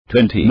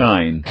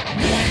29.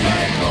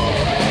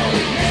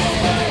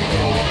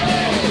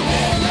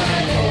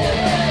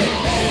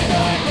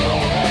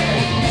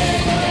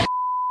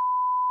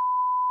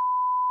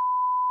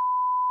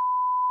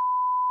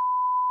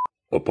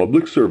 A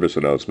public service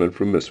announcement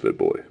from Misfit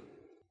Boy.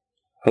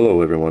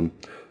 Hello everyone.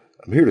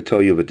 I'm here to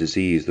tell you of a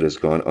disease that has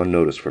gone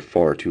unnoticed for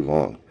far too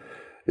long.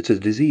 It's a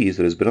disease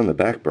that has been on the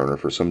back burner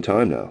for some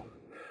time now.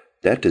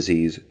 That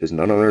disease is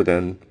none other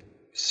than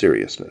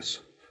seriousness.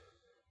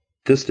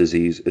 This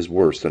disease is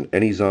worse than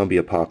any zombie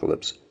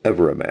apocalypse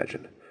ever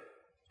imagined.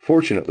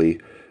 Fortunately,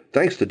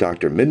 thanks to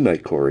Dr.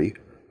 Midnight Corey,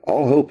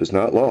 all hope is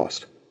not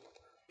lost.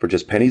 For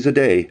just pennies a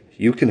day,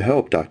 you can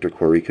help Dr.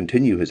 Corey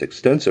continue his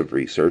extensive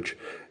research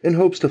in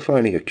hopes to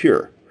finding a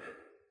cure.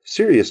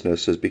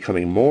 Seriousness is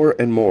becoming more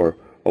and more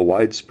a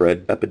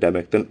widespread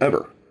epidemic than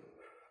ever.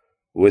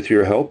 With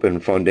your help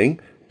and funding,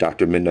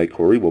 Dr. Midnight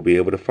Corey will be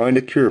able to find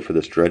a cure for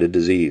this dreaded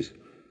disease.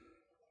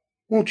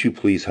 Won't you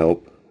please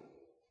help?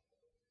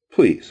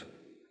 Please.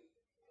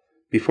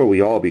 Before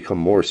we all become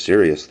more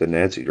serious than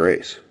Nancy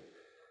Grace.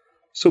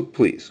 So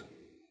please,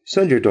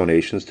 send your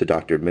donations to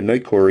Dr.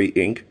 Midnight Corey,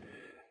 Inc.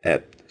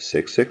 at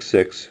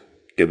 666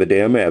 Give a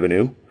Damn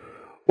Avenue,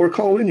 or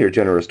call in your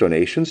generous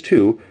donations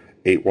to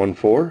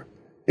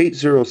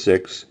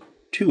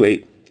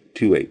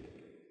 814-806-2828.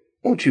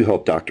 Won't you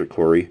help Dr.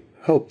 Corey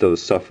help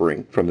those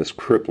suffering from this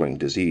crippling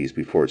disease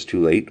before it's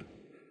too late?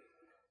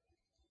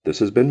 This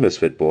has been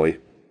Misfit Boy,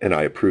 and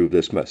I approve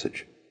this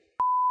message.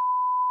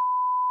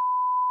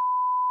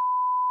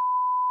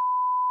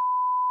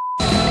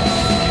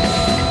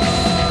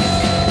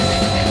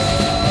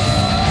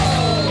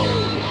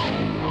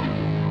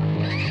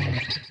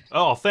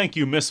 Oh, thank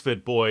you,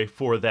 Misfit Boy,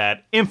 for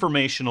that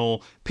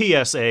informational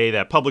PSA,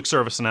 that public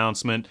service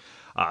announcement.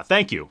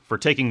 Thank you for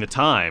taking the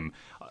time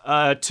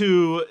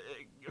to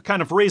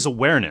kind of raise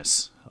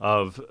awareness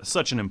of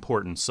such an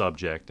important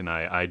subject, and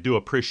I do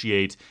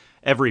appreciate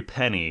every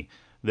penny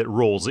that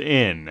rolls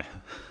in.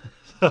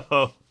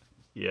 So,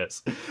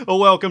 yes. Well,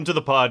 welcome to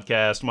the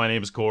podcast. My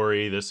name is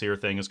Corey. This here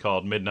thing is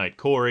called Midnight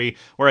Corey,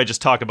 where I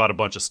just talk about a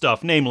bunch of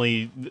stuff,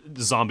 namely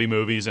zombie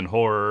movies and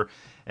horror,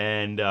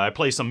 and I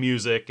play some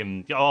music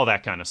and all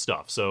that kind of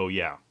stuff. So,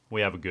 yeah,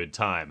 we have a good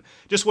time.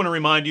 Just want to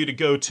remind you to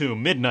go to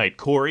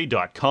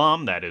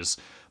midnightcorey.com. That is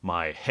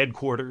my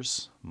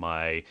headquarters,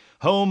 my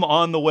home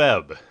on the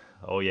web.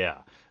 Oh, yeah.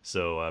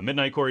 So,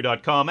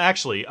 midnightcorey.com.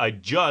 Actually, I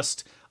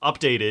just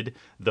updated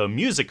the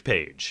music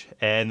page.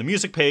 And the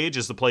music page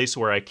is the place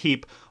where I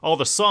keep all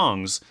the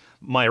songs,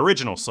 my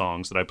original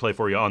songs that I play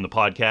for you on the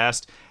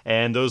podcast.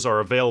 And those are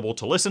available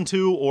to listen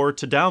to or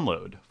to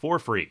download for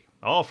free.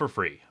 All for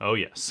free. Oh,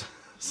 yes.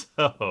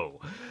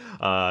 So,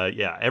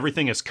 yeah,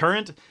 everything is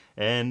current,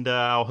 and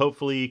I'll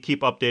hopefully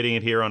keep updating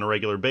it here on a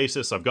regular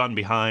basis. I've gotten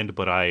behind,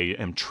 but I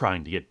am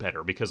trying to get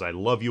better because I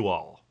love you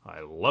all.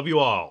 I love you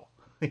all.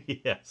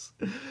 Yes.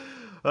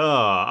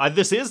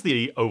 This is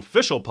the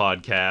official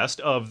podcast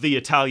of the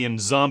Italian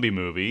Zombie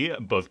Movie,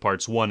 both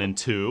parts 1 and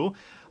 2.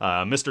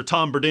 Mr.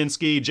 Tom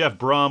Berdinsky, Jeff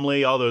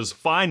Bromley, all those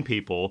fine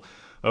people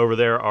over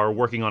there are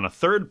working on a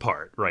third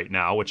part right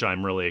now, which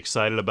I'm really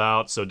excited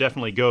about. So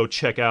definitely go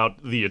check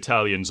out the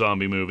Italian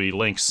Zombie Movie.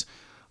 Links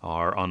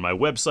are on my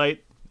website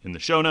in the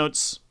show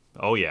notes.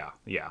 Oh yeah.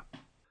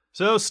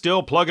 So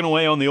still plugging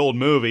away on the old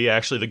movie.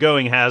 Actually, the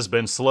going has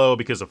been slow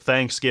because of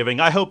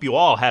Thanksgiving. I hope you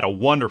all had a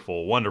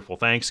wonderful, wonderful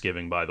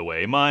Thanksgiving, by the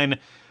way. Mine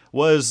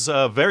was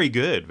very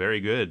good, very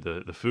good.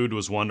 The food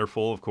was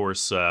wonderful. Of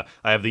course, I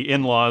have the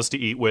in-laws to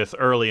eat with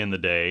early in the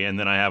day, and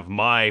then I have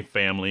my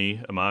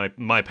family,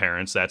 my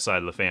parents, that side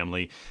of the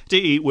family, to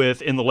eat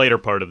with in the later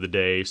part of the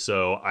day.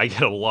 So I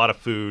get a lot of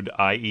food.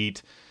 I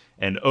eat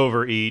and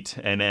overeat,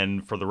 and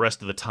then for the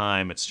rest of the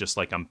time, it's just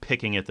like I'm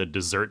picking at the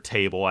dessert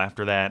table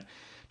after that.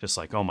 Just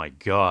like, oh my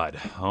God.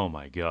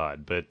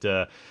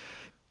 But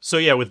so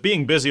yeah, with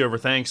being busy over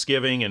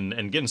Thanksgiving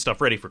and getting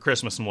stuff ready for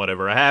Christmas and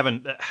whatever, I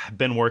haven't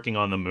been working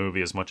on the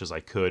movie as much as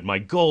I could. My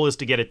goal is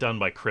to get it done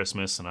by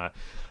Christmas, and I'm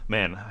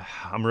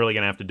really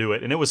going to have to do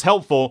it. And it was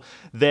helpful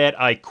that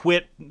I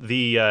quit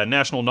the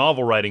National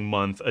Novel Writing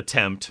Month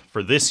attempt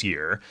for this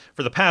year.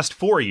 For the past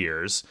 4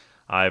 years,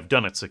 I've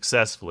done it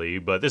successfully,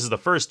 but this is the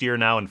first year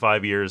now in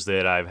 5 years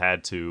that I've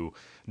had to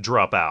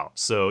drop out.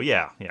 So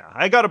yeah,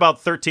 I got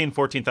about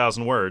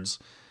 14,000 words.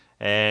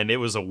 And it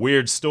was a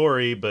weird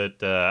story,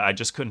 but I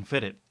just couldn't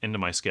fit it into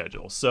my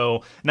schedule.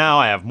 So now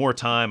I have more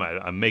time.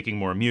 I'm making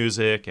more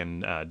music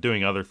and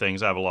doing other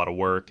things. I have a lot of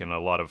work and a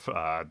lot of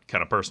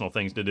kind of personal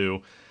things to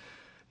do.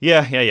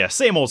 Yeah.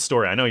 Same old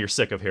story. I know you're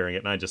sick of hearing it,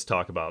 and I just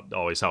talk about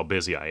always how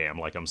busy I am,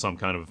 like I'm some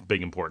kind of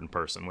big important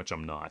person, which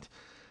I'm not.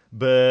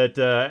 But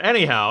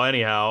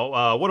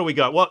anyhow, what do we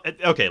got? Well,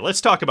 okay,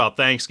 let's talk about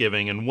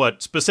Thanksgiving and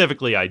what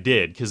specifically I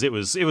did, because it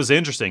was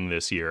interesting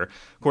this year.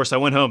 Of course, I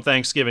went home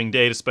Thanksgiving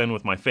Day to spend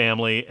with my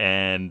family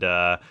and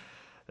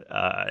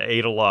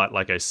ate a lot,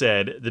 like I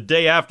said. The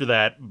day after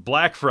that,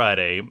 Black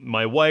Friday,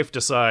 my wife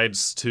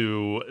decides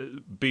to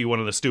be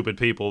one of the stupid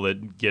people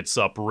that gets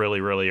up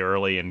really, really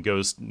early and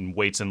goes and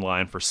waits in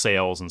line for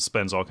sales and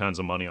spends all kinds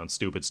of money on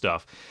stupid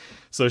stuff.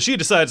 So she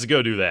decides to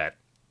go do that.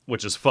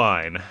 which is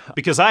fine,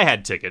 because I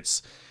had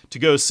tickets to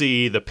go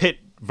see the Pitt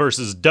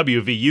versus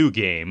WVU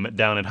game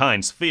down at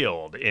Heinz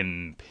Field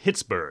in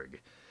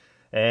Pittsburgh.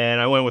 And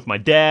I went with my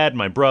dad,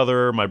 my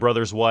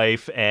brother's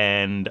wife,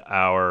 and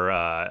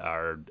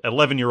our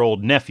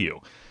 11-year-old nephew.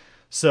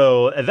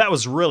 So that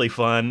was really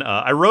fun.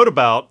 I wrote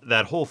about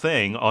that whole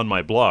thing on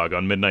my blog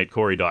on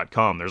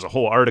midnightcorey.com. There's a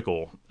whole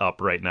article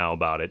up right now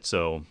about it,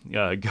 so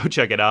go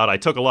check it out. I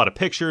took a lot of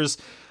pictures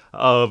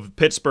of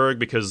Pittsburgh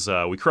because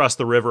we crossed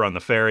the river on the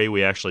ferry.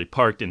 We actually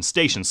parked in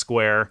Station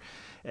Square.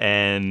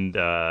 And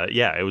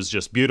it was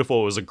just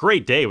beautiful. It was a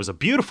great day. It was a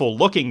beautiful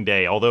looking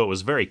day, although it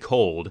was very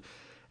cold.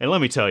 And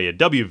let me tell you,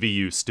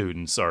 WVU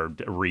students are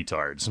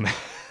retards, man.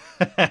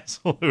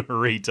 Absolute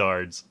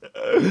retards.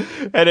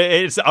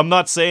 And I'm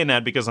not saying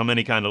that because I'm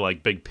any kind of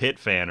like big Pitt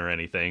fan or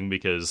anything,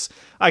 because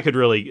I don't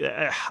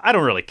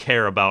really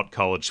care about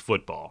college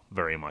football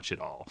very much at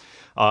all.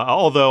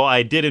 Although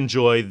I did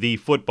enjoy the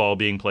football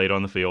being played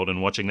on the field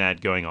and watching that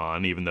going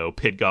on, even though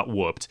Pitt got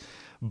whooped.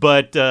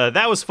 But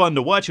that was fun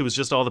to watch. It was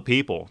just all the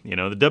people. You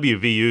know, the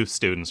WVU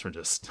students were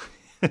just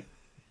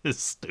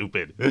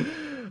stupid.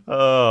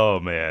 Oh,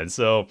 man.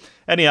 So,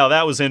 anyhow,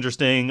 that was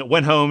interesting.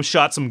 Went home,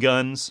 shot some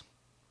guns.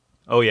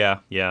 Oh, yeah.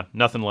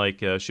 Nothing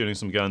like shooting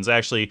some guns.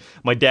 Actually,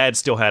 my dad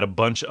still had a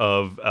bunch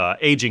of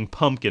aging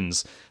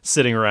pumpkins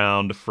sitting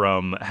around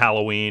from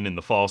Halloween in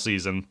the fall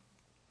season.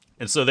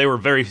 And so they were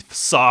very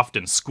soft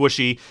and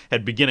squishy,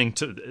 had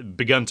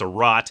begun to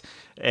rot.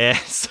 And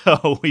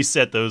so we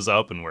set those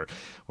up and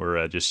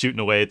we're just shooting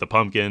away at the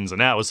pumpkins, and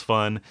that was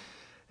fun.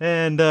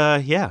 And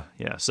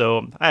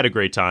so I had a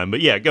great time.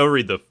 But yeah, go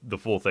read the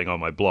full thing on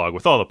my blog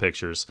with all the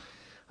pictures.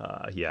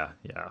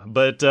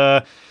 But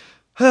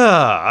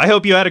I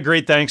hope you had a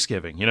great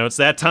Thanksgiving. You know, it's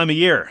that time of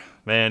year.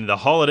 Man, the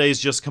holidays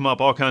just come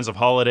up, all kinds of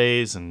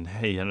holidays, and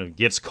hey, it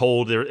gets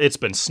cold. It's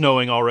been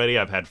snowing already.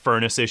 I've had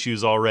furnace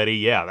issues already.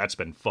 Yeah, that's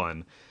been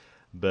fun.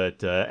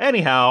 But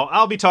anyhow,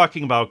 I'll be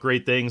talking about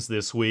great things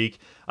this week.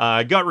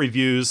 Got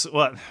reviews,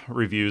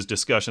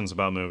 discussions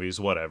about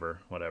movies, whatever.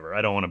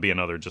 I don't want to be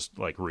another just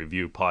like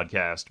review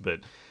podcast,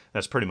 but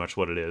that's pretty much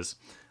what it is.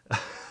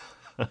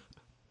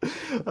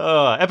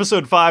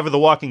 Episode 5 of The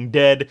Walking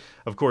Dead,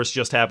 of course,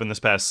 just happened this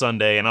past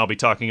Sunday, and I'll be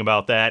talking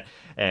about that,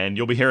 and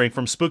you'll be hearing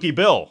from Spooky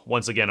Bill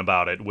once again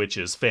about it, which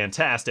is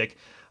fantastic.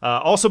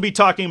 Also be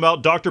talking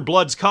about Dr.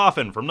 Blood's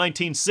Coffin from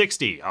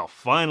 1960. I'll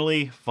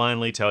finally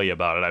tell you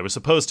about it. I was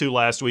supposed to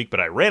last week,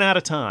 but I ran out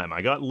of time.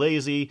 I got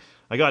lazy,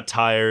 I got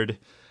tired,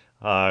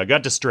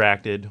 got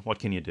distracted. What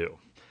can you do?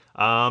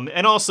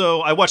 And also,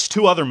 I watched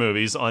 2 other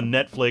movies on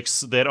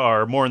Netflix that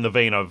are more in the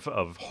vein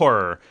of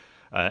horror,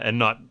 and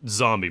not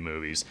zombie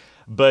movies.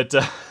 But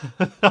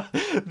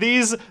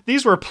these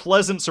were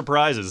pleasant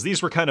surprises.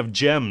 These were kind of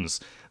gems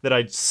that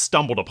I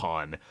stumbled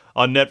upon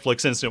on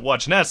Netflix Instant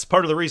Watch. And that's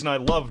part of the reason I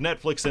love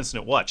Netflix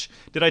Instant Watch.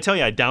 Did I tell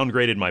you I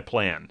downgraded my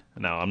plan?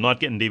 Now, I'm not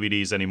getting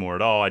DVDs anymore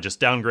at all. I just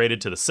downgraded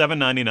to the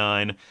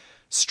 $7.99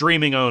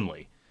 streaming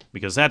only.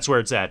 Because that's where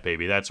it's at,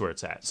 baby. That's where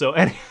it's at. So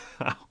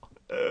anyhow,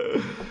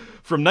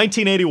 from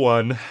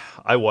 1981,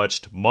 I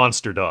watched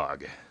Monster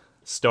Dog,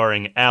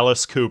 starring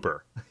Alice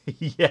Cooper.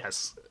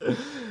 Yes.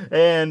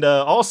 And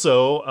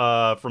also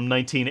from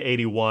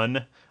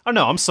 1981... Oh,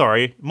 no, I'm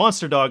sorry.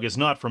 Monster Dog is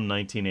not from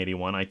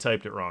 1981. I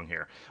typed it wrong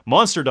here.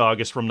 Monster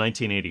Dog is from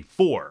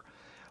 1984.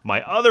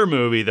 My other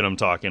movie that I'm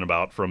talking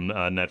about from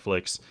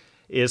Netflix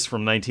is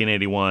from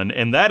 1981,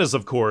 and that is,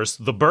 of course,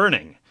 The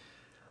Burning.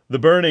 The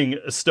Burning,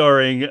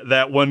 starring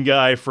that one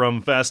guy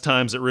from Fast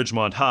Times at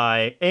Ridgemont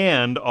High,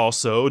 and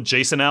also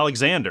Jason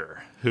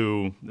Alexander,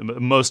 who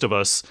most of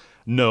us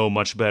know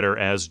much better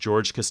as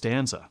George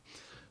Costanza.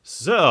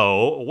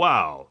 So,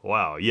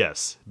 wow,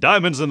 yes.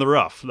 Diamonds in the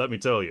rough, let me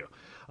tell you.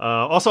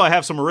 Also, I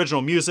have some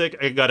original music.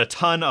 I got a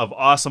ton of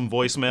awesome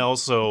voicemails.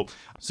 So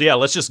yeah,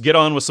 let's just get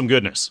on with some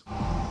goodness.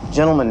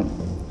 Gentlemen,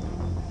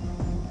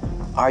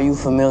 are you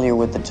familiar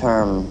with the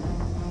term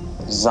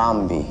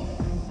zombie?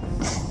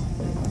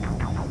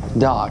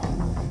 Doc,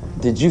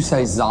 did you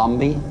say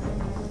zombie?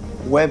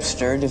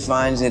 Webster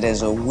defines it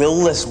as a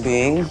will-less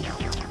being,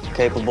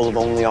 capable of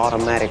only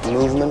automatic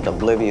movement,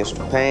 oblivious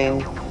to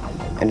pain,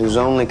 and whose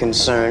only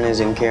concern is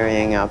in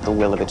carrying out the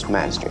will of its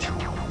masters.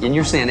 And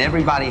you're saying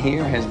everybody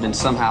here has been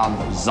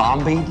somehow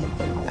zombied?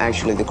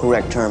 Actually, the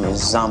correct term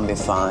is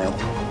zombified,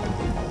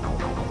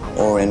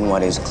 or in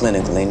what is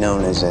clinically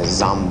known as a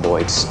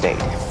zomboid state.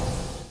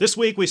 This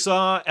week we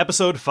saw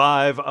episode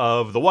 5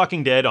 of The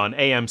Walking Dead on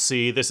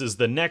AMC. This is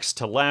the next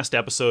to last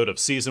episode of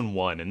season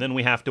 1, and then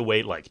we have to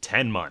wait like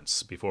 10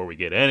 months before we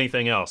get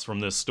anything else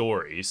from this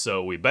story,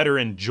 so we better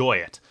enjoy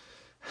it.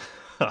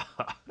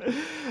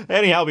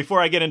 Anyhow, before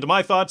I get into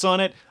my thoughts on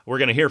it, we're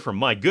going to hear from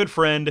my good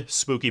friend,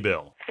 Spooky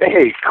Bill.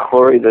 Hey,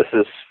 Corey, this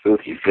is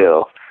Spooky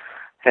Bill.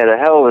 Had a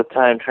hell of a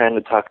time trying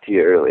to talk to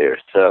you earlier,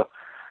 so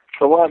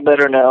it's a lot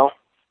better now.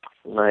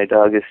 My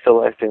dog is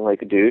still acting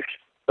like a douche,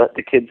 but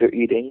the kids are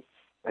eating,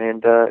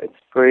 and it's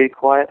a very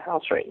quiet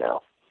house right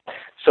now.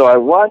 So I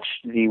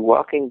watched The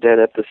Walking Dead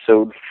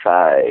episode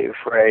 5,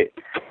 right?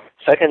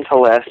 Second to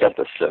last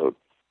episode.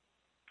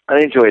 I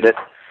enjoyed it.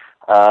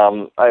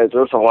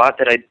 There's a lot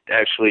that I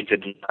actually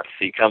did not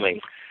see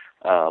coming.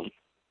 I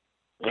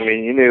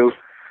mean, you knew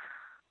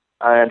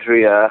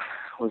Andrea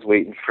was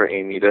waiting for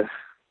Amy to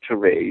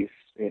raise,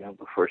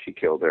 before she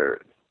killed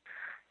her.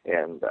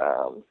 And,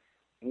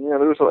 there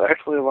was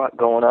actually a lot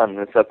going on in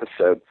this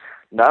episode.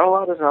 Not a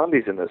lot of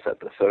zombies in this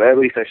episode. At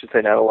least I should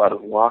say not a lot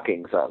of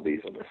walking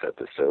zombies in this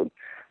episode.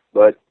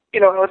 But, I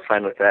was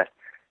fine with that.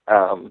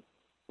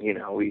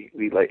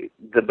 We like,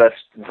 the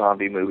best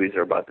zombie movies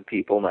are about the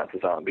people, not the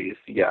zombies,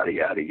 yada,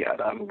 yada,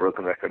 yada. I'm a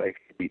broken record. I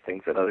repeat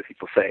things that other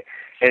people say.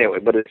 Anyway,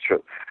 but it's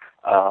true.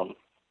 I'm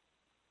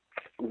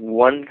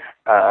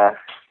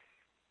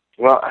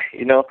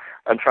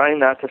trying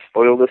not to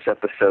spoil this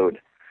episode,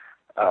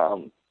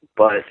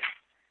 but,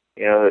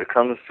 it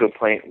comes to a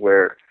point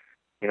where,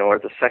 we're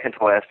at the second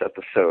to last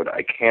episode.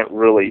 I can't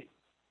really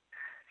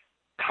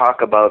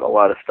talk about a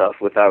lot of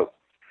stuff without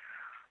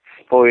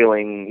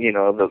spoiling,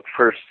 the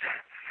first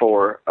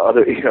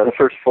the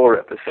first four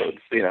episodes,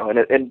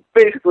 and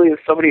basically if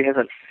somebody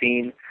hasn't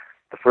seen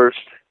the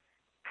first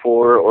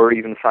 4 or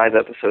even 5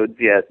 episodes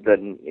yet,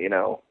 then,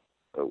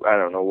 I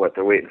don't know what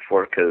they're waiting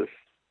for, because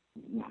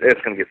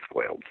it's going to get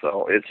spoiled.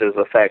 So it's just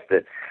a fact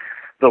that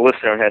the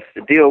listener has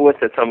to deal with,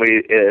 that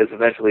somebody is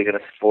eventually going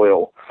to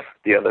spoil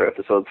the other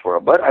episodes for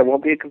them. But I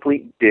won't be a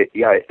complete dick.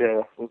 Yeah,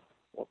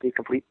 won't be a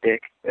complete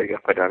dick. I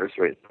got my daughter's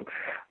raised,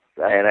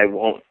 and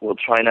we'll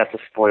try not to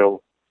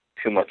spoil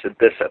too much of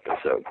this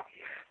episode.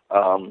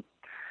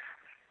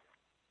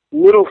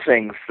 Little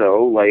things,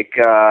 though, like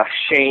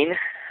Shane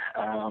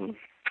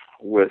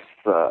with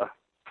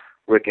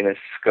Rick in his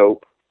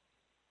scope.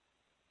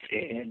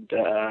 And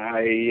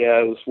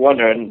I was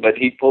wondering, but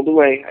he pulled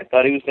away. I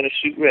thought he was going to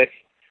shoot Rick,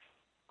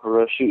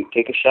 or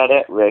take a shot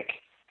at Rick.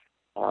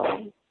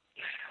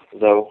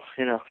 Though,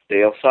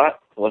 Dale saw it.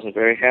 Wasn't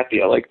very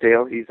happy. I like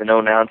Dale. He's a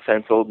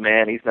no-nonsense old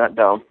man. He's not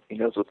dumb. He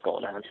knows what's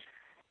going on.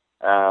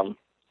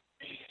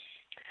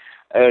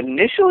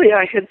 Initially,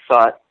 I had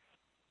thought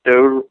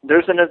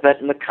there's an event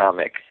in the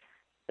comic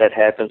that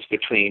happens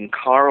between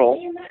Carl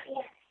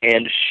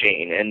and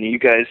Shane. And you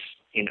guys,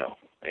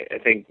 I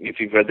think if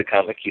you've read the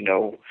comic, you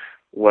know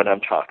what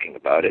I'm talking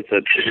about. It's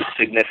a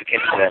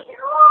significant event.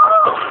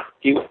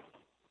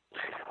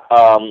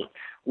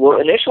 Well,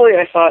 initially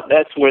I thought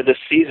that's where the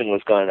season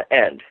was going to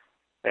end.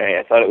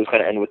 I thought it was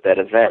going to end with that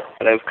event.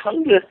 But I've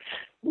come to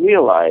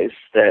realize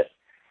that,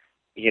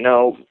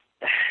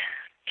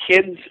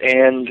 kids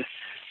and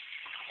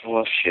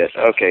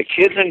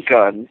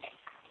guns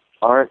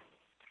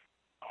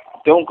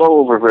don't go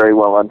over very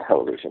well on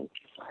television.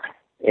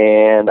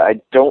 And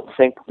I don't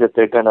think that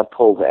they're going to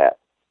pull that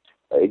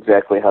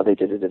exactly how they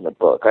did it in the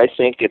book. I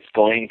think it's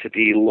going to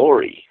be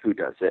Laurie who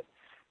does it.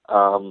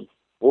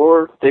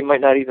 Or they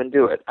might not even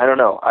do it. I don't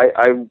know. I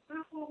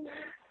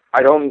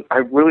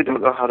really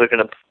don't know how they're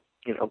going to,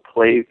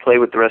 play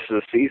with the rest of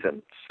the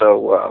season.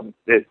 So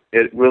it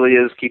really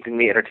is keeping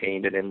me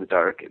entertained and in the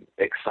dark and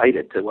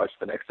excited to watch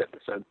the next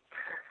episode.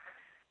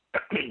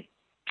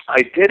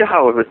 I did,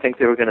 however, think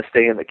they were going to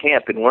stay in the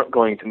camp and weren't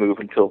going to move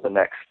until the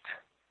next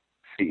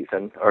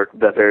season, or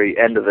the very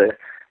end of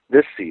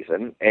this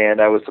season, and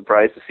I was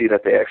surprised to see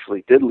that they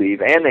actually did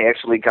leave, and they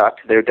actually got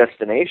to their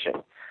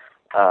destination,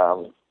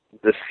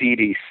 the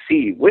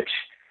CDC, which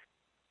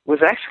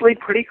was actually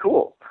pretty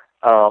cool.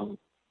 Now,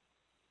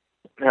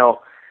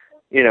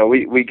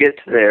 we get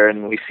to there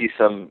and we see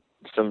some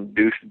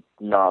douche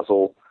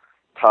nozzle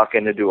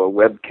talking into a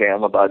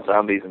webcam about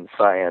zombies and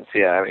science.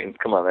 Yeah, I mean,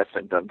 come on, that's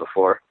been done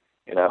before.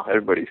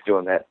 Everybody's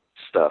doing that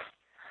stuff.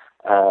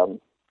 But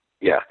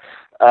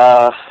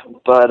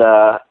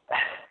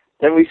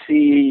then we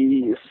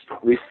see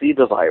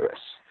the virus,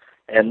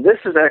 and this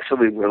is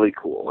actually really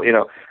cool.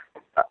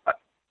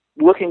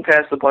 Looking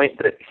past the point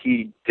that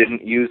he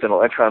didn't use an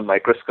electron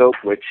microscope,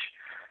 which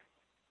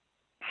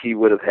he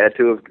would have had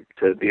to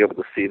be able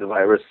to see the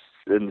virus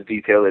in the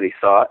detail that he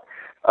saw it.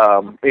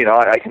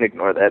 I can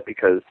ignore that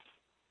because,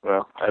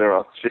 well, I don't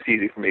know. It's just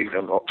easy for me to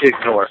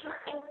ignore.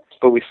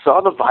 But we saw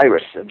the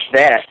virus, and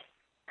that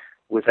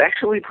was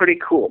actually pretty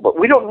cool. But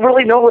we don't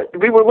really know what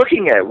we were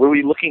looking at. Were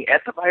we looking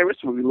at the virus?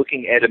 Were we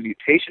looking at a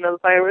mutation of the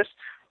virus?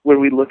 Were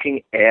we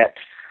looking at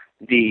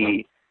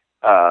the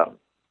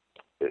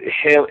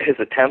his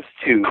attempts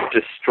to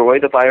destroy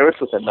the virus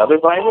with another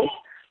virus?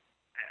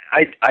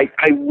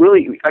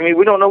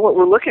 We don't know what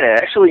we're looking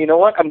at. Actually, you know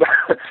what?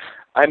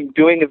 I'm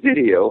doing a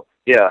video.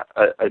 Yeah,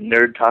 a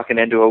nerd talking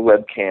into a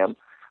webcam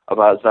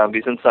about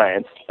zombies and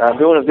science. I'm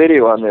doing a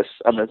video on this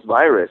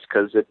virus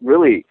because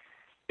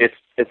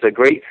it's a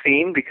great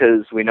theme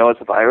because we know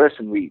it's a virus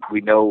and we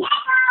know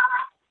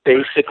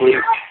basically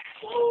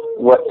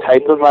what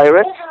type of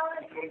virus,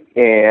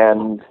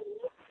 and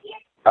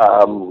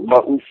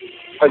but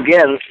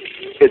again,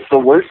 it's the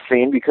worst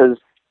theme because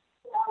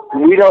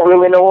we don't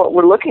really know what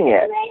we're looking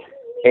at.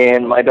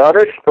 And my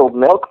daughter spilled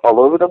milk all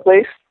over the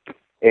place,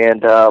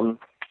 and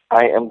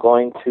I am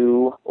going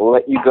to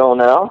let you go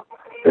now.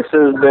 This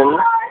has been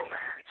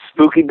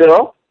Spooky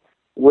Bill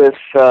with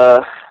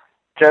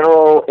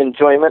general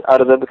enjoyment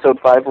out of episode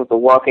 5 of The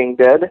Walking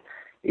Dead,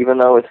 even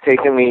though it's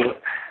taken me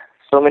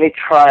so many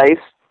tries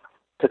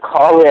to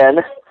call in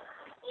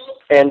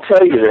and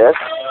tell you this,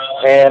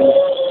 and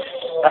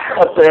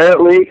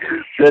apparently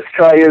this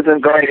try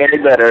isn't going any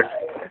better.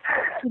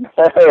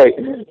 All right,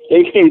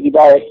 take it easy,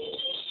 bye.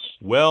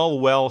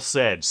 Well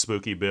said,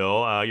 Spooky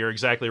Bill. You're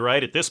exactly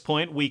right. At this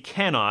point, we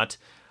cannot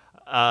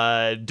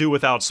do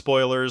without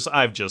spoilers.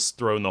 I've just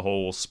thrown the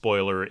whole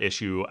spoiler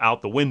issue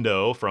out the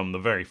window from the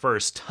very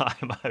first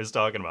time I was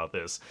talking about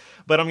this.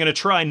 But I'm going to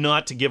try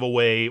not to give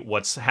away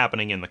what's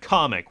happening in the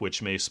comic,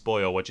 which may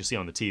spoil what you see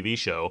on the TV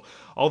show.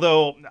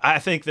 Although, I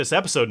think this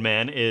episode,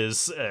 man,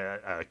 is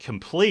a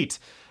complete...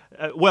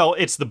 well,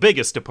 it's the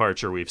biggest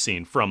departure we've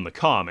seen from the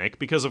comic,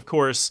 because, of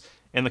course,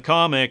 in the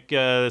comic,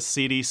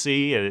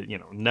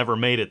 CDC, never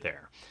made it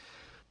there.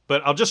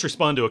 But I'll just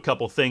respond to a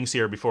couple things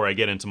here before I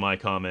get into my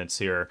comments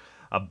here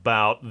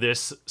about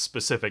this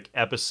specific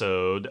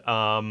episode.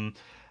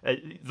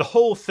 The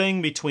whole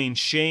thing between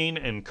Shane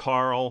and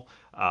Carl,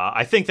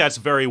 I think that's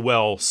very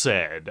well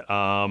said.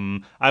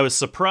 I was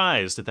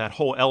surprised that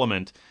whole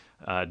element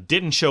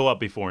didn't show up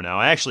before now.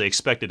 I actually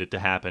expected it to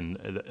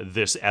happen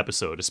this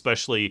episode,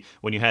 especially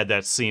when you had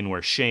that scene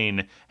where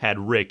Shane had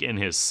Rick in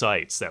his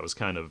sights. That was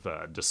kind of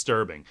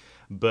disturbing.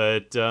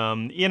 But,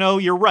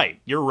 you're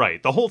right. You're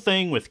right. The whole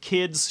thing with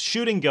kids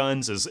shooting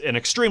guns is an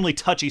extremely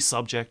touchy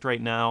subject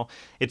right now.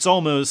 It's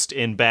almost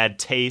in bad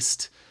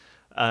taste.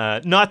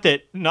 Not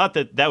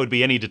that would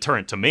be any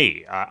deterrent to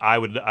me. I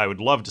would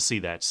love to see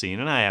that scene,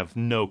 and I have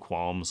no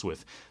qualms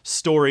with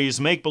stories,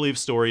 make-believe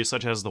stories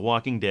such as The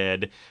Walking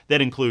Dead, that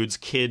includes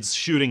kids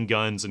shooting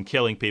guns and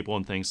killing people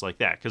and things like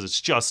that, because it's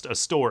just a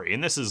story,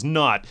 and this is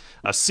not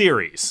a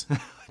series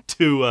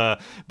to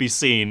be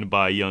seen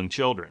by young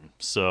children.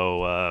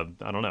 So,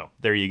 I don't know.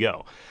 There you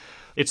go.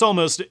 It's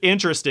almost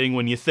interesting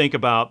when you think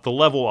about the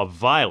level of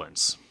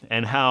violence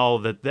and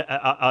how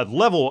a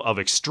level of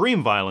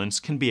extreme violence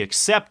can be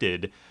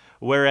accepted,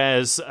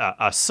 whereas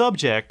a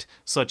subject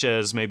such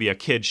as maybe a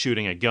kid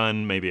shooting a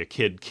gun, maybe a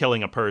kid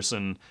killing a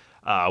person,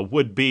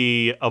 would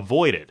be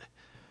avoided.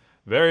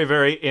 Very,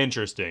 very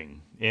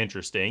interesting.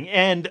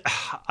 And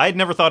I'd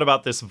never thought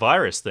about this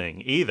virus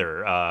thing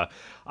either.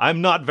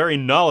 I'm not very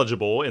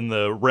knowledgeable in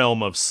the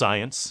realm of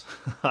science.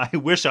 I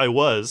wish I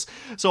was.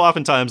 So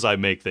oftentimes I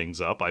make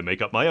things up. I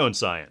make up my own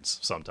science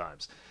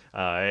sometimes.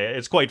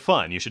 It's quite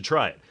fun. You should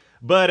try it.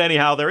 But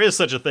anyhow, there is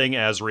such a thing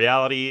as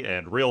reality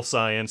and real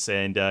science,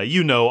 and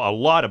you know a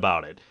lot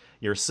about it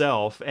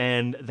yourself,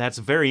 and that's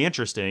very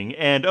interesting.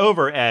 And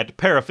over at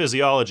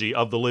Paraphysiology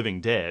of the Living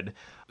Dead,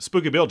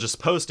 Spooky Bill just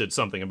posted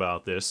something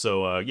about this,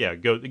 so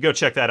go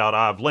check that out.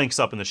 I have links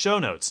up in the show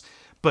notes.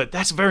 But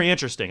that's very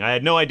interesting. I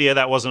had no idea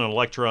that wasn't an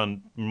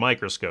electron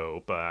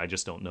microscope. I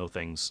just don't know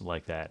things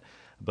like that.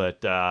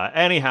 But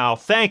anyhow,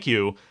 thank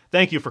you.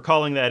 Thank you for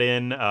calling that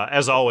in.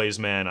 As always,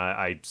 man,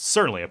 I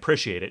certainly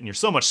appreciate it. And you're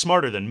so much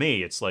smarter than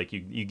me. It's like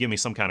you give me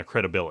some kind of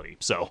credibility.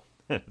 So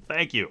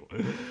thank you.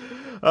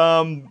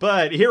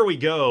 But here we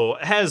go.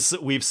 As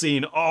we've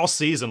seen all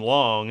season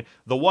long,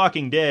 The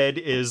Walking Dead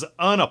is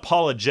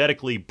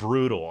unapologetically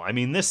brutal. I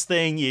mean, this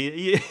thing,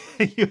 you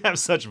have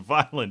such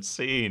violent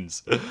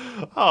scenes.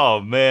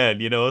 Oh,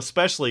 man,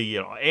 especially,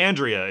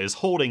 Andrea is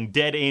holding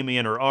dead Amy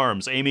in her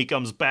arms. Amy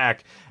comes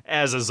back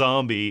as a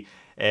zombie,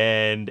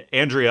 and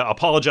Andrea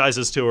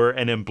apologizes to her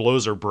and then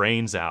blows her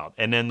brains out.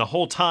 And then the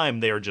whole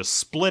time they are just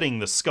splitting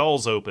the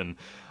skulls open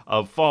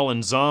of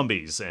fallen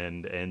zombies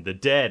and the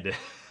dead.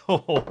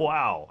 Oh,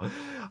 wow.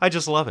 I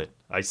just love it.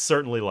 I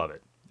certainly love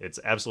it. It's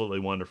absolutely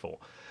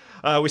wonderful.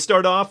 We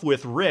start off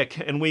with Rick,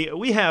 and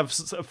we have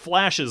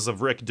flashes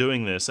of Rick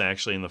doing this,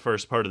 actually, in the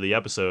first part of the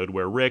episode,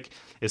 where Rick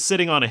is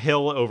sitting on a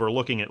hill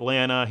overlooking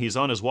Atlanta. He's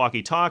on his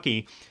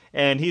walkie-talkie,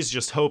 and he's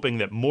just hoping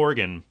that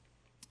Morgan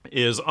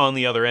is on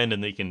the other end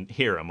and they can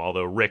hear him,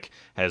 although Rick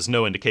has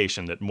no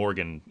indication that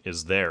Morgan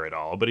is there at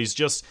all. But he's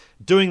just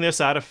doing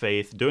this out of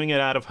faith, doing it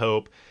out of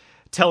hope,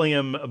 telling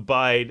him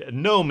by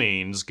no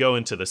means go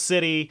into the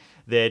city,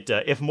 that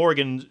if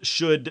Morgan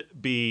should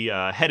be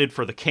headed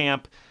for the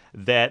camp,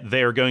 that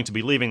they're going to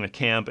be leaving the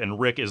camp, and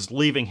Rick is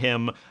leaving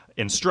him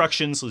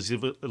instructions, he's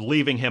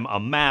leaving him a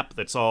map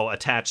that's all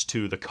attached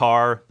to the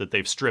car that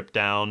they've stripped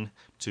down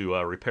to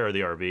repair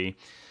the RV.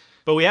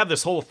 But we have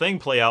this whole thing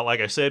play out,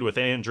 like I said, with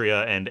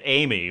Andrea and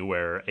Amy,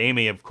 where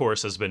Amy, of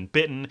course, has been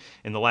bitten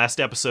in the last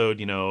episode,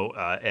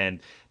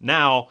 and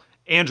now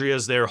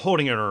Andrea's there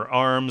holding her in her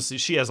arms.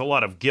 She has a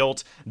lot of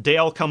guilt.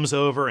 Dale comes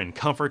over and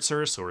comforts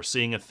her, so we're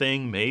seeing a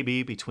thing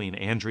maybe between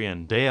Andrea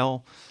and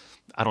Dale.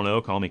 I don't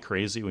know, call me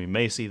crazy. We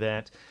may see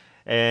that.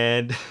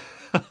 And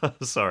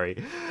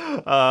sorry.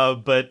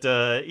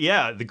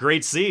 The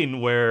great scene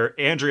where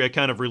Andrea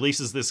kind of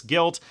releases this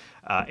guilt.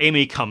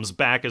 Amy comes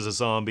back as a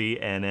zombie,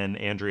 and then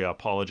Andrea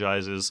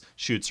apologizes,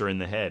 shoots her in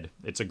the head.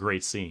 It's a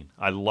great scene.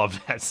 I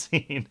love that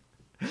scene.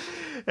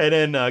 And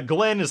then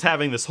Glenn is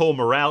having this whole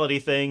morality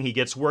thing. He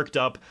gets worked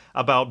up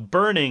about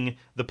burning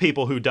the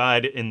people who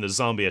died in the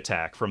zombie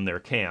attack from their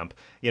camp.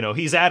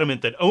 He's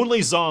adamant that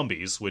only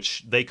zombies,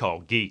 which they call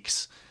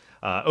geeks,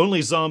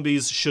 only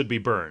zombies should be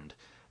burned,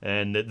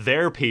 and that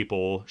their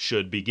people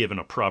should be given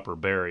a proper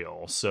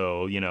burial.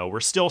 So, we're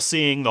still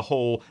seeing the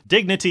whole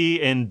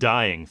dignity in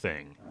dying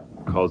thing.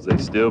 because they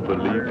still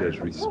believe there's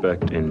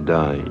respect in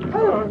dying.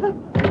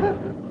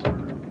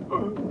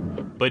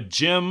 But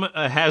Jim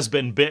has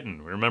been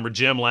bitten. Remember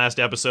Jim last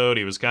episode?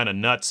 He was kind of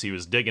nuts. He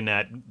was digging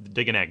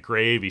that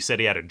grave. He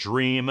said he had a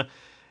dream.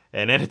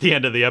 And then at the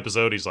end of the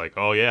episode, he's like,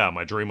 oh yeah,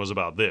 my dream was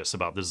about this,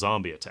 about the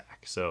zombie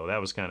attack. So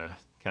that was kind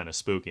of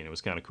spooky, and it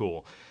was kind of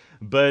cool.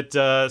 But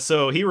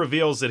so he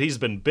reveals that he's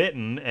been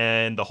bitten,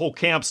 and the whole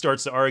camp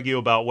starts to argue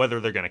about whether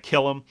they're going to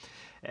kill him.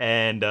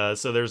 And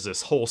so there's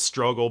this whole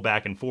struggle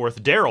back and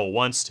forth. Daryl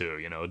wants to,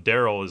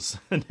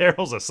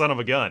 Daryl's a son of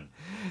a gun.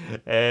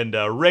 And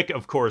Rick,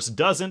 of course,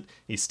 doesn't.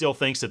 He still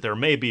thinks that there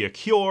may be a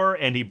cure,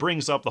 and he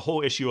brings up the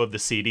whole issue of the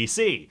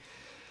CDC.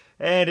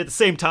 And at the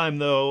same time,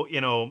 though,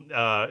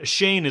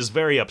 Shane is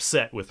very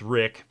upset with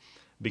Rick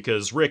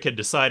because Rick had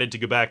decided to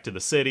go back to the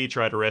city,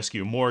 try to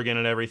rescue Morgan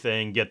and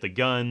everything, get the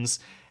guns.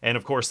 And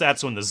of course,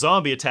 that's when the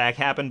zombie attack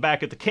happened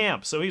back at the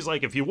camp. So he's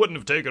like, if you wouldn't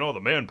have taken all the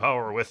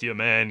manpower with you,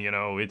 man,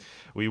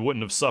 we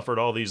wouldn't have suffered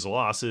all these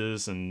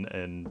losses.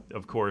 And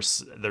of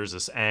course, there's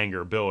this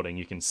anger building.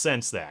 You can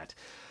sense that.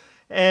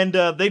 And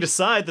they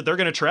decide that they're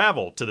going to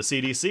travel to the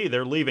CDC.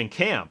 They're leaving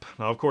camp.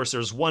 Now, of course,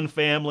 there's one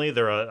family.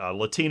 They're a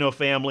Latino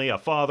family, a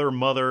father,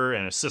 mother,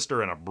 and a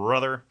sister and a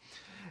brother.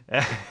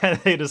 And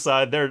they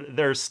decide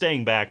they're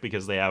staying back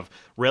because they have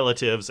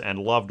relatives and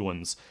loved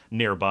ones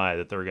nearby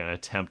that they're going to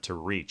attempt to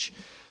reach.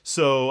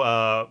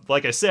 So,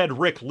 like I said,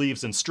 Rick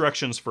leaves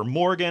instructions for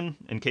Morgan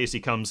in case he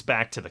comes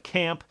back to the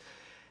camp.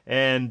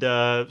 And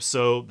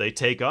so they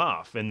take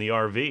off in the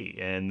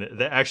RV. And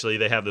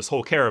they have this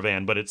whole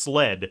caravan, but it's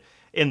led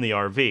in the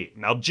RV.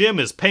 Now, Jim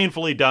is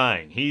painfully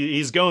dying.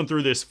 He's going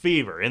through this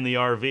fever in the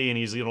RV, and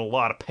he's in a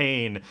lot of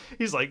pain.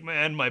 He's like,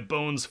 man, my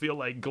bones feel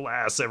like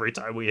glass every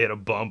time we hit a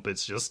bump.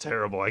 It's just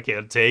terrible. I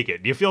can't take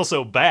it. You feel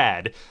so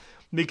bad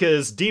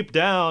because deep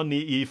down,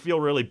 you feel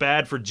really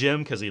bad for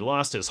Jim because he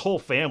lost his whole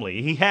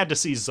family. He had to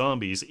see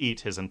zombies eat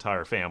his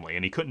entire family,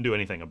 and he couldn't do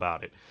anything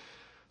about it.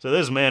 So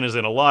this man is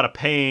in a lot of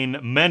pain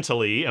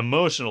mentally,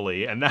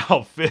 emotionally, and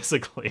now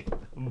physically.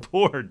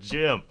 Poor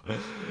Jim.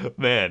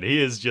 Man,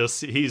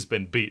 he's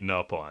been beaten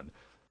up on.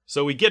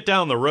 So we get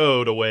down the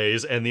road a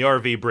ways, and the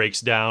RV breaks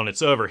down.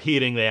 It's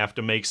overheating. They have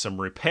to make some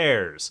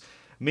repairs.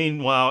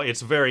 Meanwhile,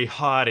 it's very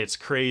hot, it's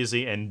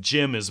crazy, and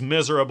Jim is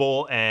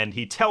miserable, and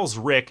he tells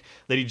Rick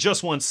that he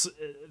just wants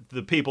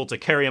the people to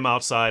carry him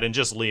outside and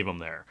just leave him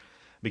there.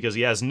 Because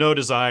he has no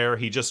desire,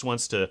 he just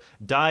wants to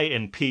die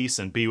in peace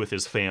and be with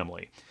his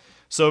family.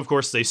 So, of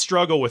course, they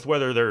struggle with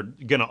whether they're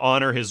going to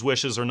honor his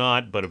wishes or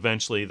not, but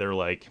eventually they're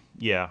like,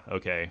 yeah,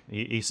 okay,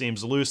 he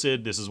seems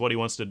lucid, this is what he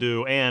wants to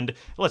do, and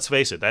let's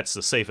face it, that's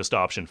the safest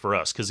option for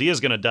us, because he is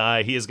going to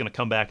die, he is going to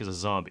come back as a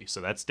zombie, so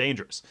that's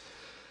dangerous.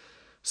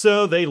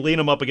 So they lean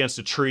him up against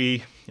a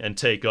tree and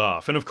take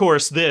off. And of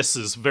course, this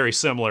is very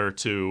similar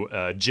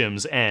to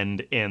Jim's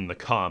end in the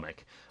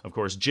comic. Of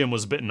course, Jim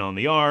was bitten on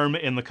the arm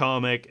in the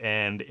comic,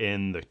 and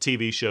in the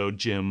TV show,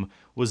 Jim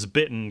was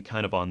bitten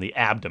kind of on the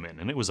abdomen.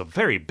 And it was a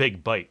very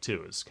big bite,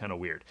 too. It was kind of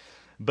weird.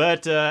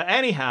 But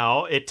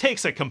anyhow, it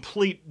takes a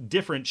complete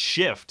different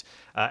shift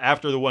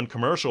after the one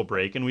commercial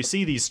break, and we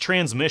see these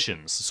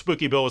transmissions.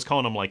 Spooky Bill was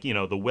calling them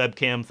the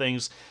webcam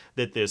things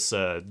that this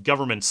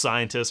government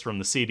scientist from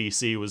the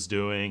CDC was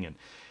doing, and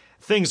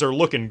things are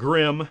looking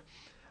grim.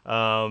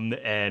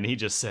 And he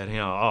just said,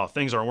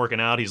 things aren't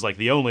working out. He's like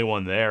the only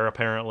one there,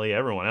 apparently.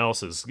 Everyone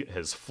else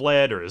has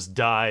fled or has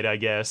died, I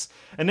guess.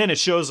 And then it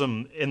shows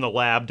him in the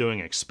lab doing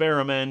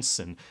experiments,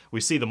 and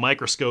we see the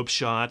microscope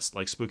shots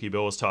like Spooky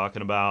Bill was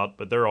talking about,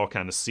 but they're all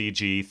kind of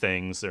CG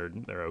things.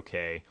 They're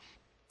okay.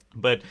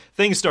 But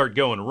things start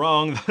going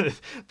wrong.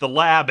 The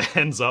lab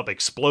ends up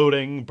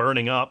exploding,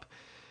 burning up.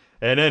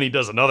 And then he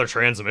does another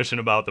transmission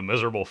about the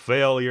miserable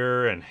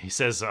failure, and he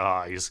says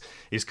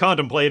he's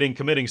contemplating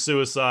committing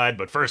suicide,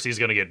 but first he's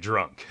going to get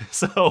drunk.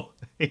 So,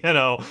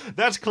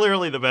 that's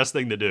clearly the best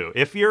thing to do.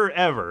 If you're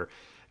ever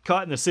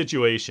caught in a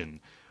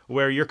situation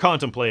where you're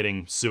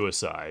contemplating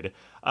suicide,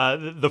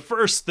 the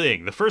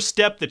first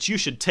step that you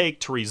should take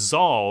to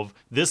resolve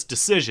this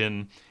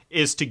decision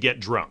is to get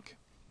drunk.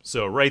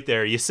 So right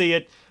there, you see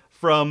it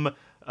from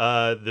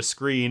the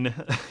screen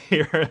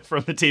here,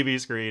 from the TV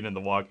screen in The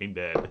Walking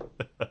Dead.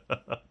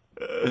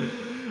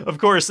 Of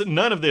course,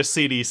 none of this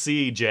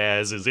CDC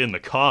jazz is in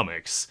the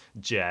comics,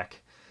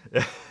 Jack.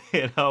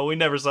 We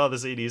never saw the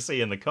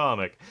CDC in the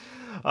comic.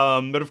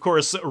 But of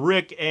course,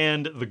 Rick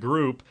and the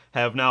group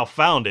have now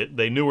found it.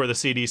 They knew where the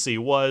CDC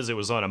was. It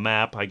was on a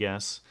map, I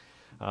guess.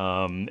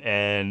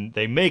 And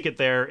they make it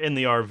there in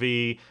the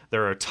RV.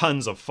 There are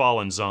tons of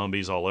fallen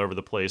zombies all over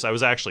the place. I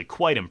was actually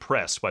quite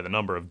impressed by the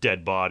number of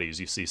dead bodies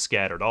you see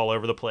scattered all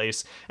over the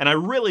place. And I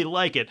really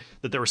like it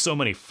that there were so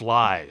many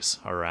flies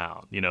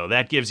around.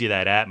 That gives you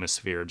that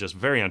atmosphere, just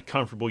very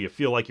uncomfortable. You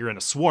feel like you're in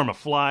a swarm of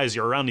flies.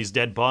 You're around these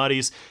dead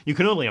bodies. You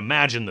can only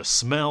imagine the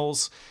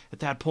smells at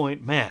that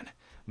point. Man,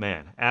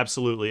 Man,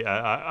 absolutely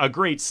a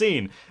great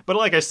scene. But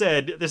like I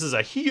said, this is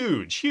a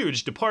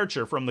huge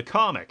departure from the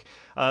comic.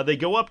 They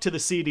go up to the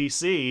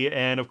CDC,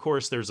 and of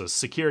course there's a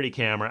security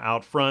camera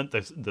out front.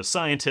 The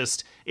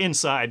scientist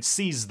inside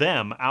sees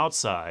them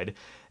outside,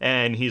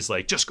 and he's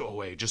like, just go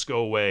away, just go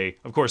away.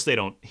 Of course they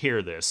don't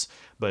hear this,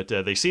 but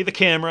they see the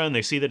camera, and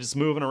they see that it's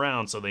moving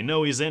around, so they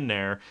know he's in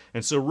there.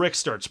 And so Rick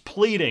starts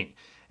pleading,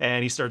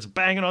 and he starts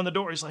banging on the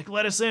door. He's like,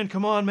 let us in,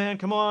 come on, man,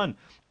 come on.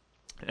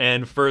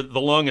 And for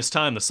the longest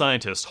time, the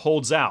scientist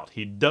holds out.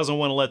 He doesn't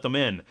want to let them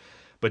in.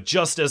 But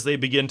just as they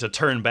begin to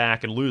turn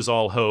back and lose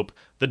all hope,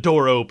 the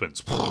door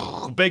opens.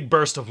 Big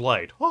burst of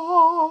light.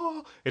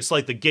 Ah! It's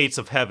like the gates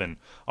of heaven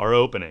are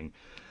opening.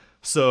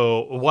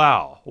 So,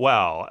 wow.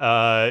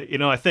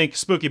 I think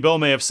Spooky Bill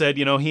may have said,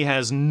 he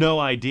has no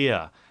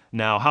idea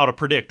now how to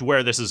predict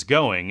where this is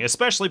going,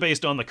 especially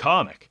based on the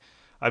comic.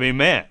 I mean,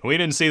 man, we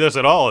didn't see this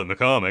at all in the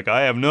comic.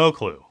 I have no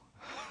clue.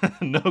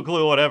 No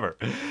clue whatever.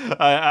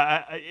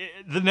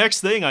 The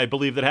next thing I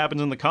believe that happens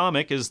in the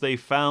comic is they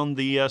found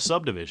the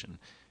subdivision,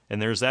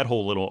 and there's that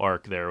whole little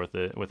arc there with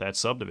that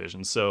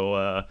subdivision.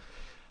 So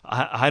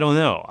I don't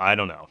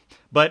know.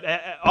 But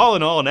all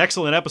in all, an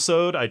excellent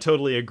episode. I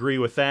totally agree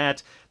with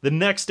that. The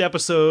next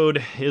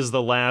episode is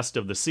the last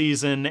of the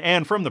season,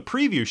 and from the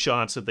preview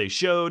shots that they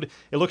showed,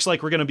 it looks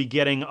like we're going to be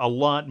getting a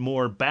lot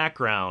more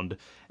background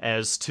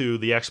as to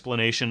the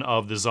explanation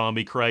of the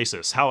zombie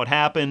crisis. How it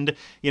happened,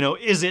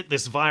 is it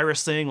this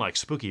virus thing like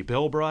Spooky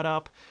Bill brought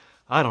up?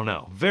 I don't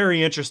know.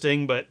 Very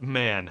interesting, but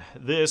man,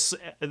 this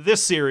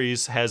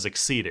series has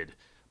exceeded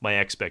my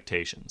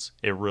expectations.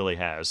 It really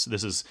has.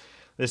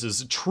 This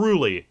is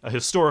truly a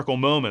historical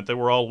moment that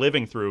we're all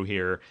living through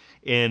here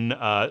in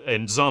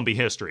zombie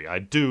history. I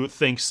do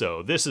think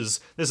so. This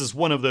is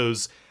one of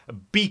those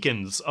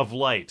beacons of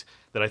light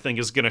that I think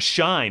is going to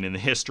shine in the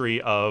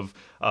history of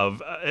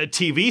a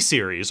TV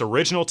series,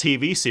 original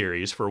TV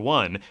series for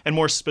one, and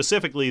more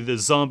specifically the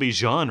zombie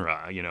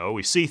genre.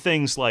 We see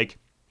things like,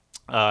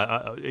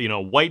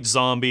 White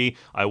Zombie,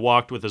 I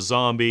Walked with a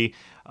Zombie,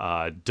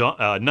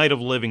 Night of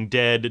the Living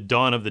Dead,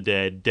 Dawn of the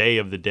Dead, Day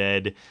of the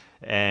Dead,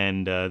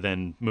 and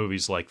then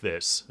movies like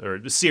this,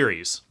 or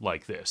series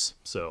like this.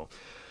 So,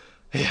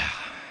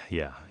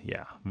 yeah,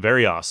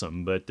 very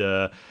awesome. But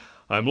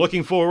I'm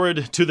looking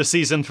forward to the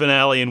season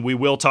finale, and we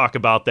will talk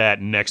about that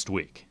next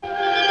week.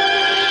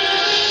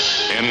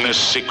 In this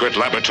secret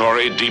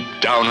laboratory deep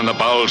down in the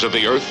bowels of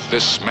the earth,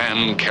 this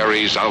man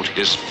carries out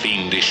his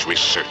fiendish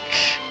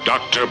research.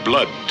 Dr.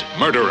 Blood,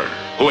 murderer,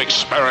 who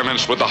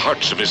experiments with the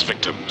hearts of his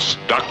victims.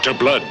 Dr.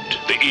 Blood,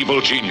 the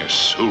evil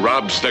genius, who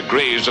robs their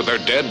graves of their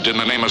dead in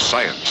the name of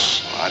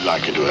science. I'd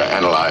like you to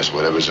analyze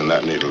whatever's in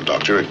that needle,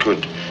 Doctor. It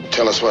could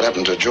tell us what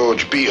happened to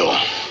George Beale.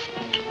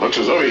 Looks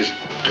as though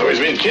he's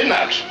been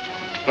kidnapped.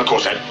 Of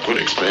course, that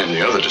could explain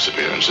the other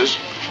disappearances.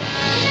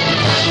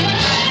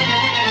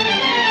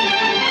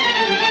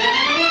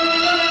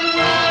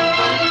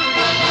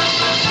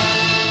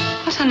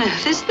 What on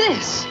earth is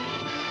this?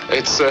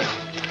 It's a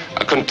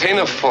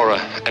container for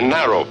a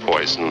narrow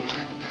poison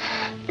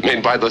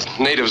made by the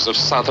natives of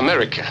South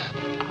America.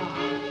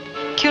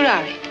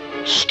 Curare.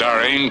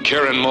 Starring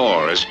Kieran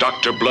Moore as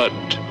Dr. Blood,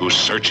 who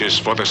searches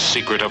for the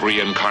secret of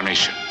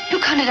reincarnation. You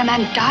can't let a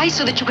man die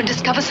so that you can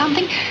discover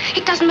something.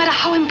 It doesn't matter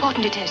how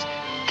important it is.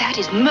 That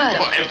is murder.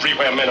 Well,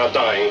 everywhere men are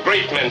dying.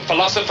 Great men,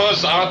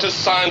 philosophers, artists,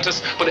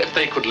 scientists. But if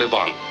they could live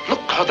on, look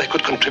how they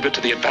could contribute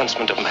to the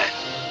advancement of man.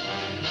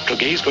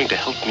 Cloguet is going to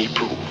help me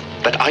prove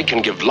that I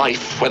can give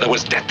life where there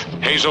was death.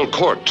 Hazel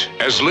Court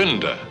as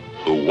Linda,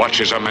 who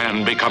watches a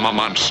man become a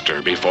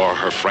monster before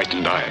her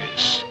frightened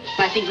eyes.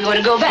 I think we ought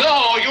to go back.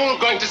 No, you're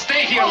going to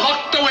stay here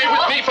locked away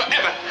with me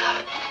forever.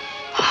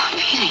 Oh,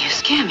 Peter, you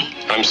scare me.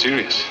 I'm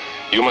serious.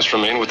 You must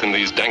remain within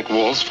these dank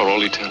walls for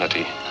all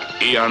eternity.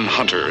 Ian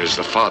Hunter is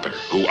the father,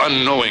 who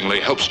unknowingly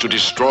helps to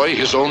destroy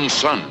his own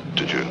son.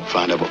 Did you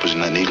find out what was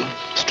in that needle?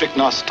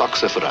 Strychnos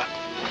toxifera,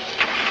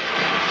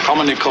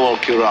 commonly called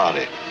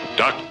curare.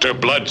 Dr.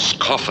 Blood's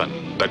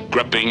Coffin, the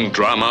gripping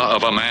drama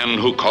of a man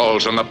who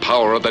calls on the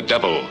power of the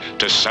devil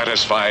to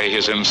satisfy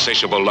his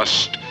insatiable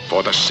lust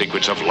for the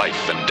secrets of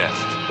life and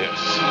death. Yes,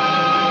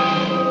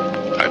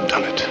 I've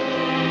done it.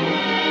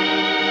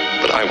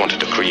 But I wanted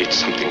to create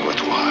something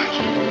worthwhile.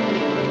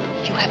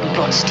 You haven't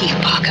brought Steve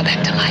Parker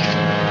back to life.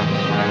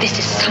 This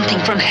is something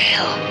from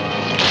hell.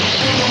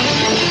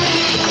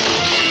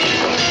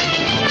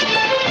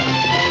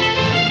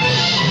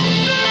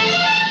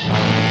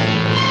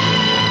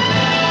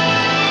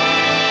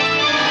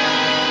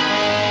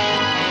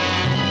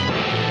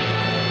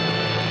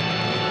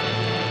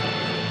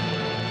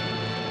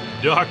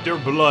 Dr.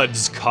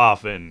 Blood's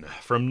Coffin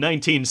from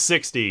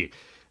 1960.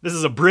 This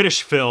is a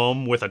British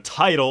film with a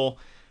title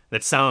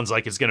that sounds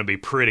like it's going to be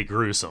pretty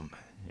gruesome.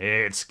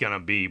 It's going to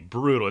be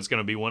brutal. It's going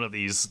to be one of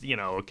these,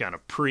 kind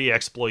of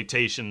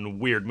pre-exploitation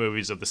weird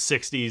movies of the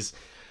 60s.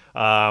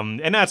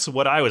 And that's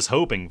what I was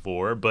hoping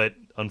for, but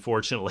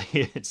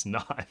unfortunately it's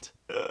not.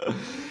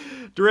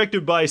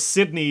 Directed by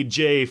Sidney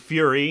J.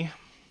 Furie.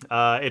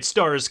 It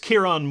stars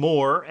Kieran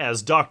Moore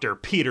as Dr.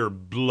 Peter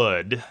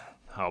Blood.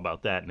 How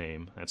about that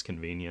name? That's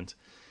convenient.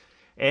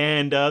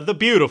 And the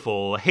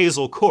beautiful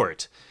Hazel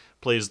Court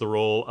plays the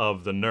role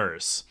of the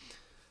nurse.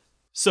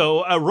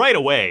 So right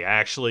away,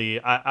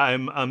 actually,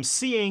 I'm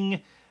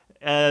seeing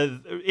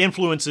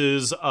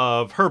influences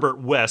of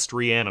Herbert West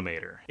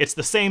Reanimator. It's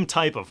the same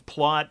type of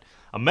plot.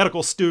 A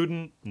medical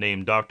student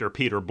named Dr.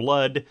 Peter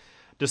Blood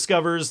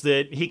discovers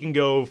that he can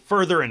go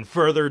further and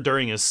further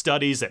during his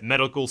studies at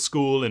medical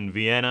school in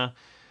Vienna.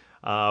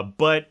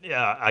 But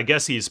I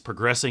guess he's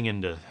progressing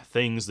into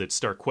things that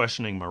start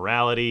questioning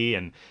morality,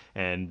 and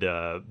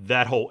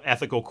that whole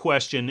ethical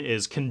question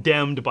is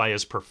condemned by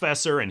his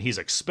professor, and he's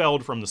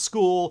expelled from the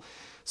school.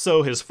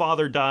 So his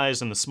father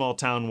dies in the small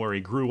town where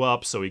he grew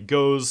up, so he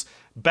goes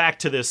back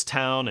to this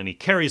town and he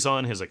carries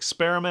on his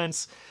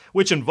experiments,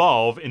 which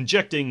involve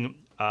injecting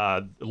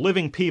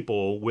living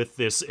people with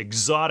this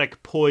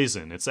exotic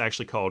poison. It's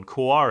actually called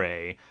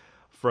Coire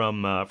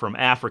from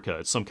Africa.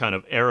 It's some kind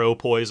of arrow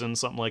poison,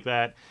 something like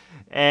that.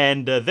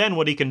 And then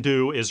what he can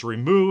do is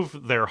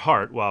remove their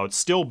heart while it's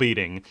still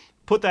beating,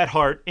 put that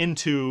heart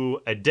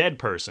into a dead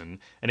person,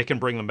 and it can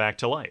bring them back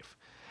to life.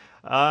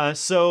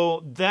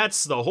 So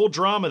that's the whole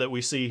drama that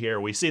we see here.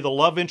 We see the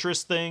love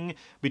interest thing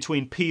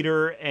between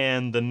Peter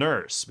and the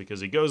nurse, because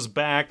he goes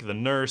back, the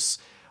nurse,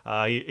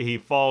 he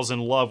falls in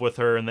love with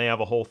her, and they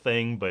have a whole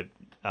thing, but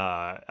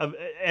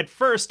at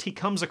first he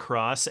comes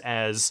across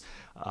as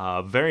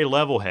very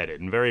level-headed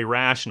and very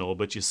rational,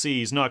 but you see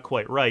he's not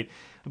quite right.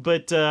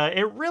 But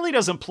it really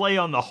doesn't play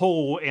on the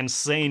whole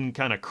insane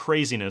kind of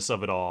craziness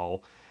of it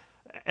all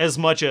as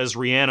much as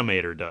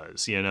Reanimator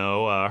does, you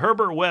know.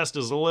 Herbert West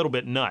is a little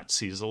bit nuts.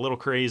 He's a little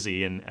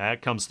crazy, and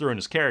that comes through in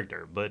his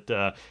character. But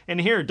in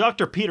here,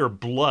 Dr. Peter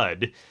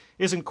Blood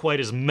isn't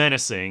quite as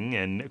menacing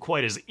and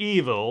quite as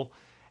evil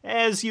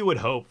as you would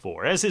hope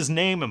for, as his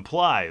name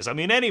implies. I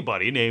mean,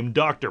 anybody named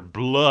Dr.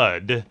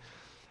 Blood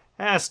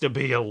has to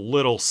be a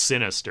little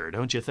sinister,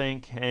 don't you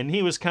think? And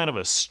he was kind of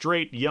a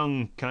straight,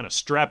 young, kind of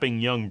strapping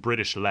young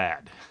British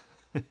lad.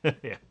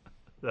 Yeah.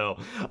 So,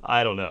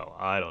 I don't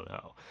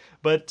know.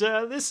 But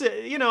this,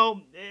 you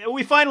know,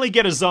 we finally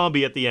get a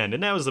zombie at the end,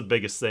 and that was the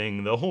biggest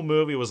thing. The whole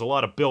movie was a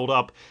lot of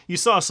build-up. You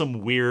saw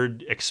some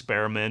weird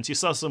experiments. You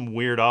saw some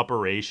weird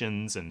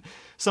operations and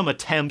some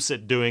attempts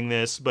at doing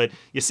this, but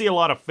you see a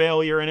lot of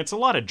failure, and it's a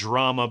lot of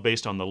drama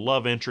based on the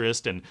love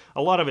interest, and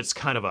a lot of it's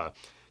kind of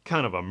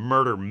a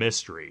murder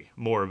mystery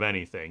more of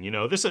anything. You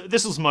know, this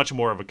is much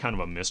more of a kind of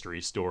a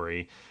mystery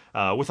story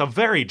with a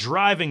very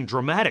driving,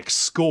 dramatic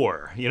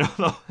score. You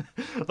know,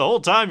 the whole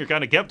time you're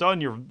kind of kept on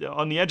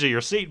the edge of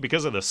your seat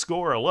because of the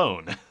score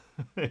alone.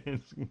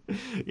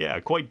 Yeah,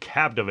 quite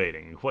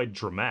captivating, quite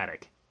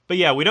dramatic. But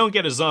yeah, we don't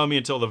get a zombie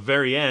until the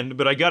very end,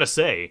 but I gotta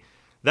say,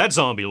 that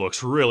zombie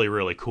looks really,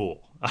 really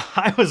cool.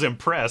 I was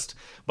impressed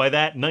by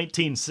that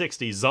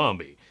 1960s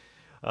zombie.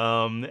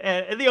 And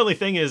the only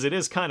thing is, it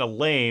is kind of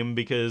lame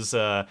because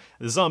the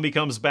zombie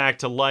comes back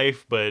to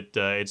life, but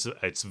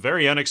it's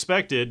very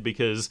unexpected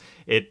because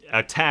it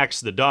attacks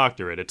the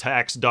doctor. It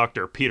attacks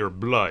Dr. Peter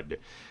Blood,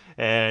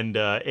 and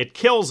it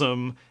kills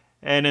him,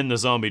 and then the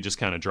zombie just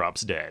kind of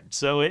drops dead.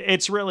 So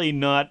it's really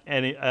not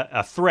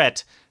a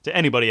threat to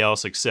anybody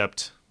else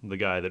except the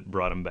guy that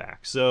brought him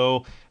back.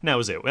 So and that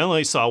was it. We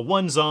only saw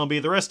one zombie.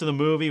 The rest of the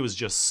movie was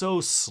just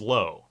so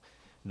slow.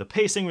 The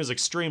pacing was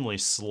extremely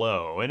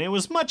slow, and it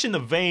was much in the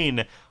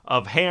vein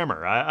of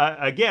Hammer.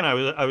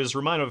 I was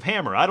reminded of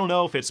Hammer. I don't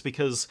know if it's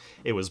because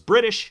it was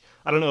British.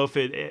 I don't know if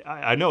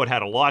I know it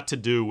had a lot to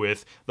do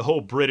with the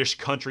whole British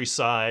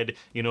countryside,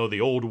 you know,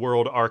 the old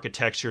world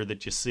architecture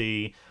that you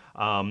see,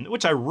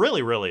 which I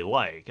really, really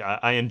like.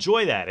 I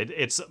enjoy that.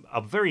 It's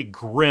a very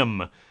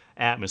grim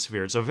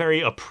atmosphere. It's a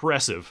very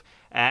oppressive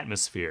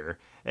atmosphere,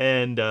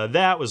 and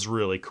that was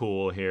really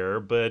cool here,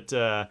 but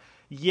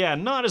yeah,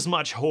 not as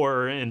much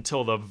horror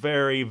until the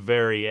very,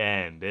 very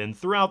end. And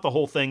throughout the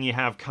whole thing, you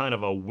have kind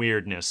of a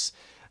weirdness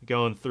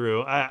going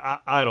through.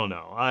 I don't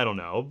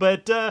know.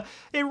 But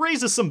it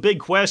raises some big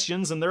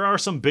questions, and there are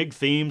some big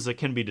themes that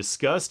can be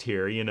discussed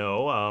here, you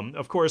know.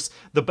 Of course,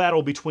 the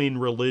battle between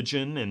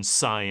religion and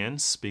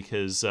science,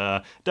 because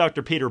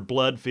Dr. Peter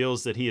Blood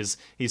feels that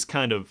he's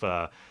kind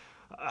of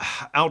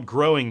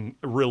outgrowing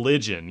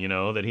religion, you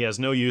know, that he has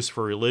no use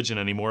for religion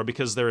anymore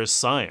because there is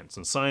science,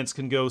 and science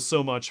can go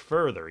so much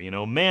further. You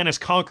know, man is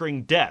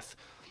conquering death,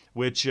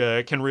 which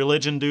can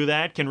religion do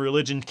that? Can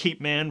religion keep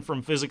man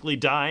from physically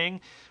dying?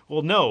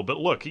 Well, no, but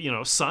look, you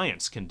know,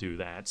 science can do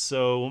that.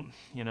 So,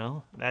 you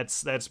know,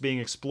 that's being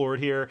explored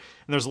here,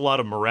 and there's a lot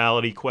of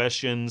morality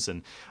questions,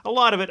 and a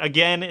lot of it,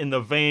 again, in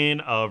the vein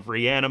of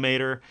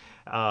Reanimator,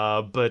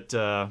 but,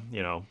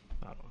 you know,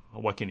 I don't know,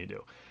 what can you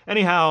do?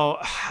 Anyhow,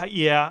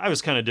 yeah, I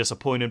was kind of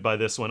disappointed by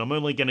this one. I'm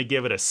only going to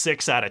give it a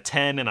 6 out of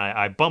 10, and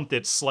I bumped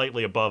it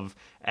slightly above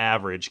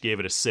average, gave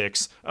it a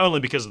 6,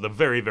 only because of the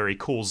very, very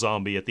cool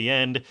zombie at the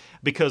end,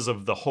 because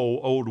of the whole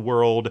old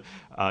world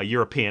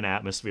European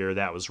atmosphere.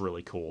 That was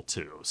really cool,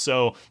 too.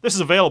 So, this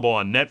is available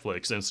on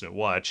Netflix Instant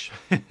Watch.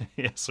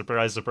 Yeah,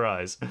 surprise,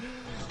 surprise.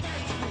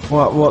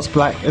 What's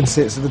black and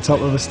sits at the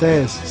top of the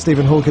stairs?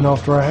 Stephen Hawking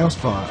after a house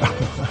fire.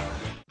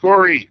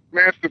 Corey,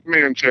 Mastiff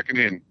Man checking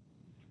in.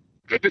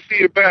 Good to see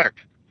you back.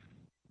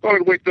 Thought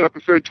I'd wait till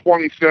episode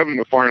 27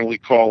 to finally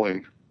call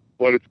in,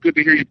 but it's good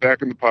to hear you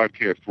back in the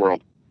podcast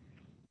world.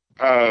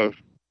 Don't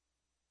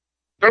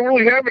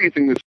really have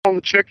anything this on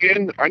to check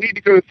in. I need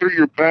to go through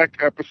your back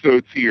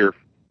episodes here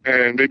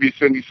and maybe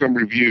send you some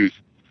reviews.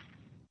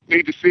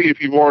 Need to see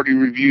if you've already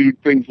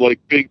reviewed things like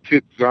Big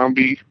Tit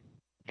Zombie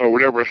or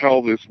whatever the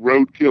hell this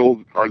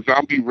Roadkill or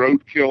Zombie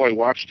Roadkill I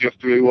watched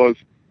yesterday was.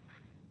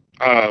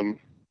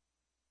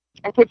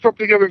 I'll put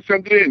something together and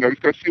send it in. I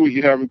just got to see what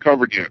you haven't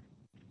covered yet.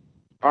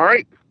 All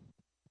right?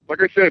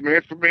 Like I said,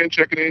 Mastiff Man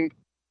checking in.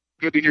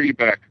 Good to hear you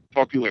back.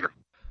 Talk to you later.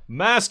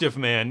 Mastiff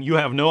Man, you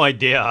have no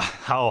idea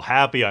how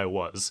happy I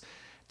was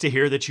to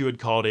hear that you had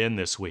called in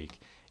this week.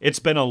 It's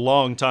been a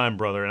long time,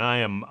 brother, and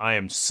I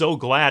am so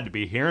glad to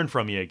be hearing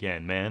from you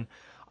again, man.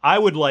 I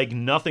would like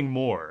nothing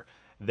more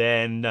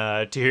than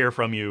to hear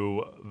from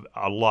you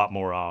a lot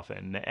more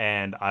often,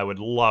 and I would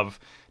love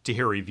to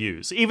hear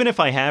reviews. Even if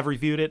I have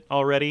reviewed it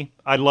already,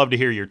 I'd love to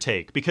hear your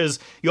take, because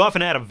you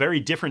often had a very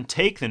different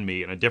take than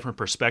me and a different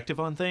perspective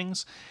on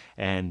things,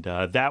 and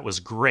that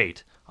was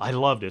great. I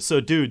loved it.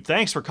 So, dude,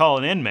 thanks for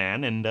calling in,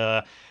 man, and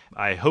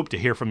I hope to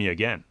hear from you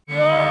again.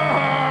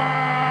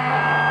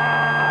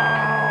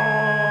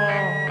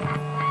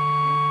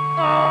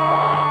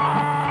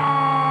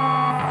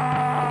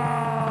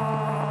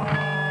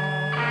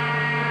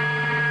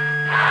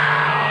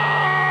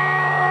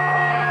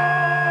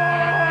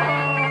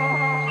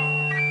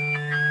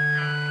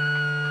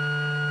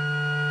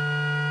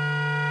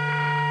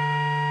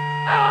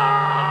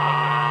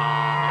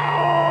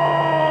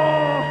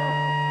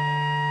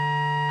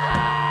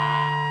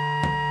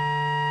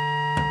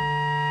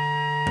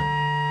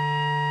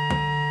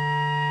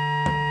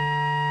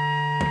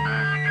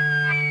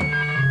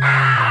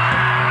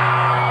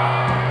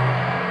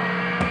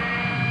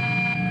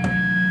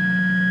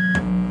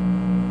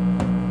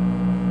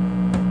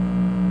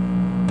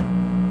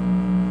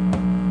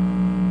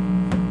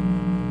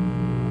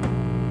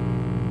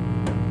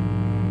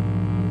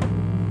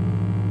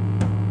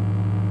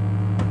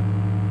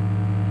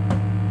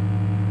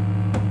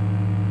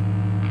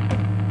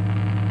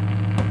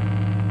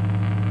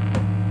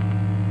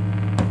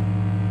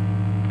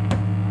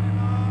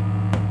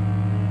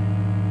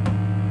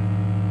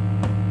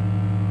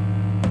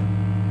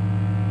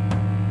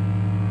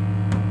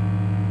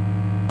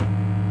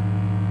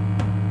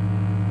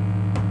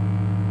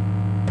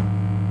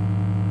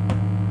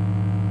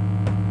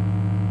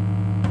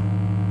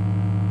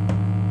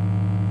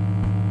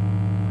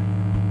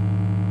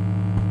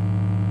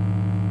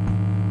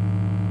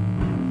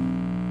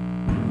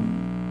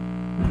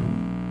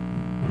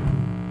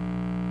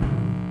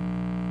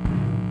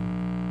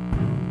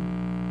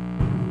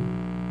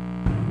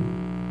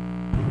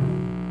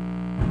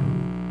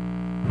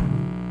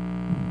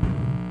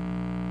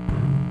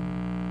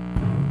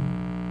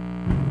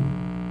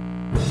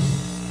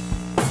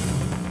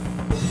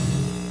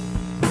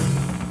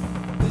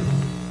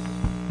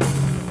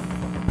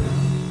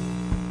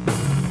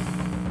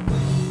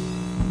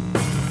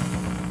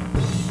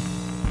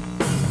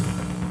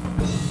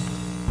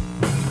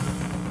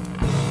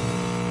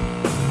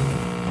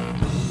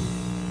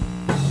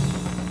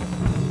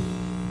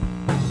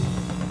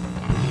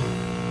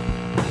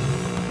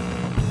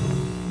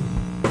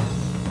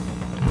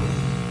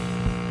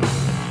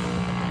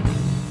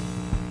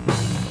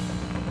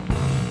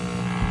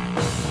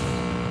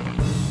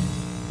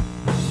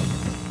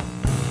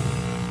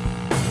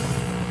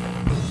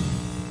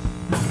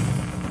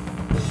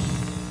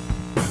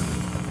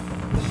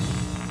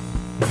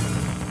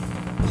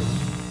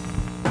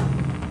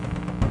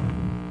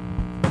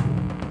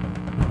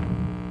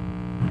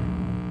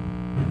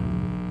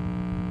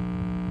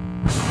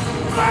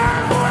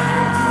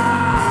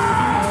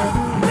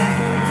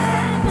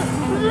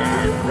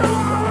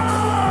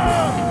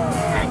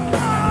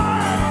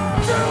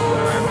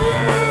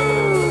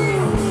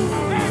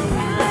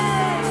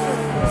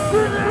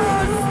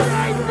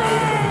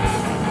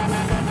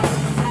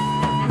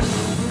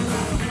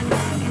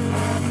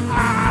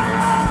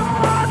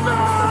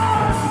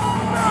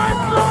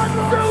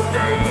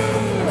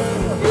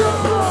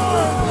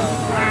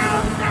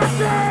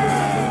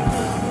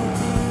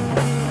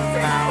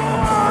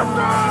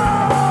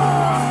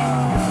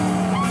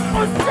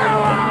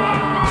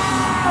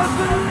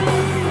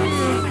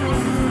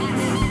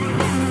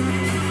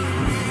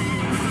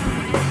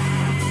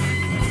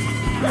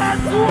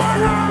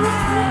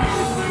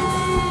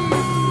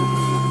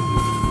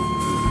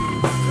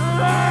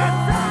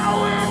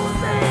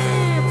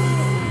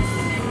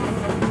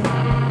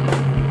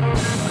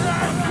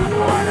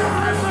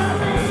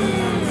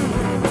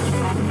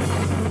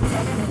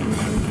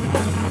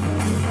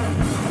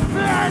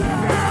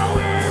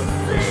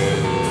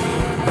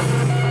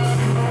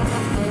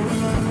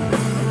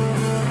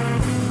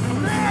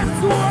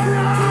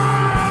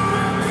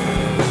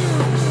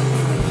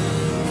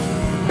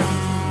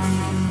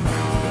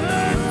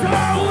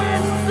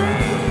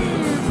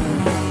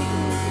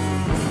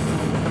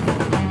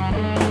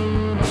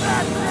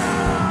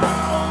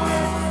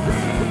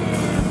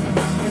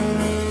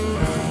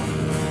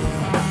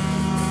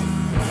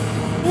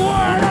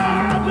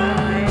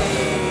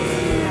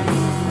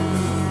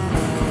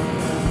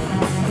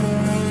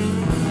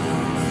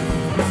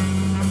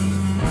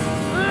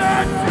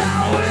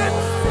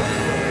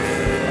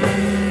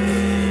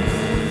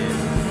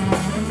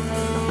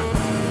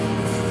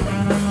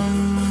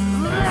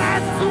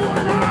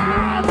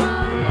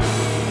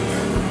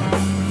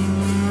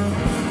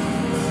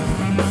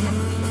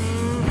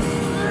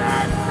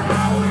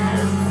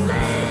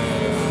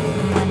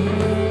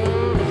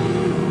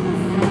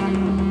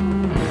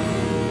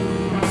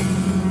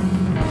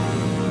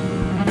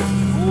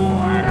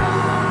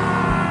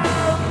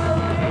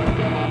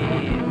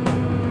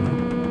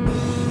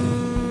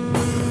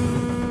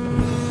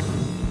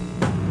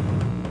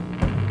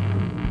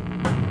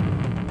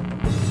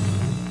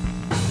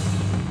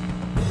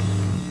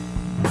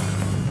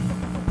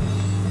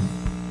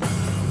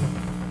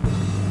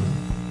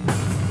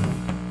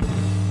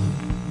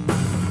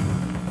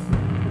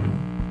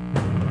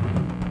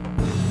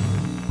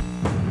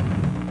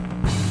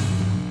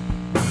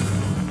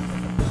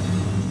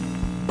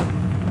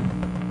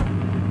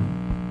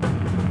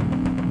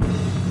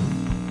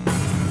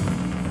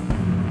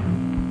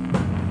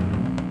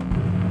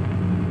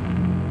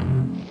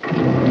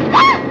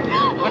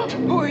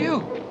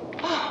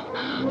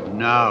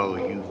 Now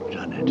you've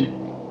done it.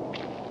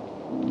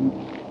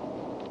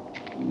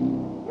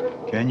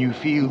 Can you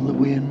feel the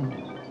wind?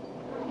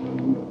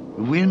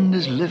 The wind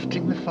is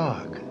lifting the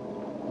fog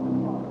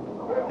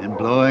and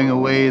blowing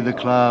away the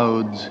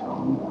clouds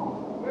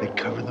that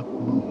cover the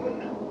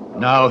moon.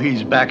 Now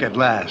he's back at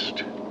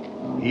last.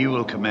 He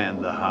will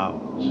command the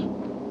hounds.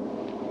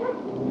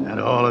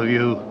 And all of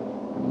you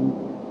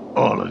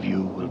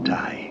will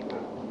die.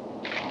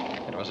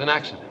 It was an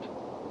accident.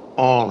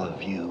 All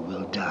of you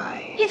will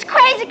die. He's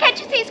crazy. Can't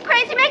you see he's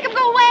crazy? Make him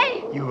go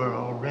away. You are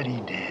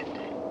already dead.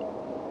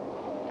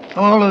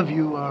 All of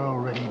you are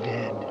already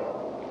dead.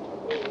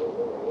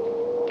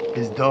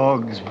 His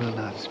dogs will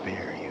not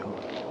spare you.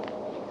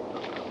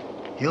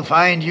 He'll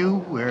find you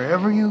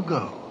wherever you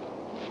go.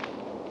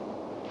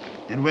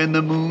 And when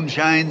the moon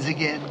shines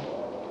again,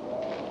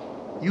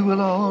 you will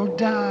all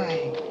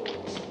die.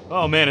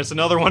 Oh man, it's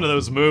another one of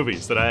those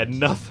movies that I had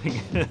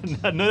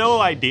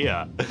no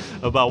idea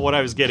about what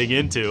I was getting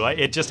into.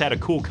 It just had a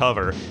cool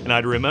cover, and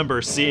I'd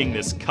remember seeing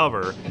this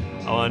cover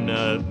on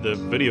the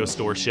video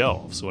store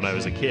shelves when I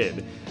was a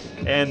kid.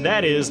 And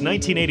that is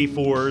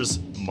 1984's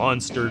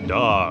Monster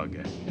Dog.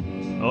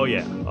 Oh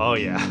yeah, oh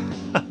yeah.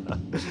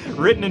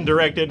 Written and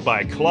directed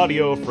by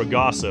Claudio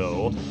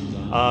Fragasso.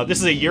 This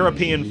is a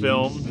European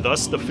film,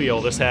 thus the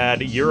feel. This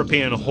had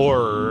European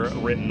horror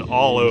written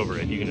all over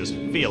it. You can just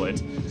feel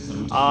it.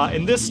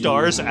 And this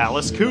stars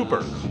Alice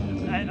Cooper.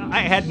 I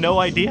had no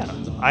idea.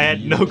 I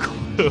had no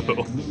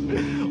clue.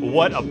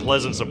 What a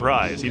pleasant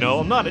surprise. You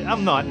know,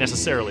 I'm not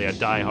necessarily a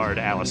diehard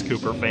Alice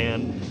Cooper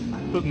fan,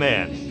 but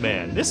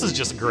man, this is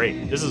just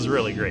great. This is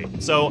really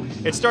great. So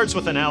it starts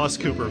with an Alice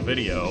Cooper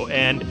video,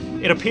 and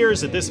it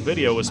appears that this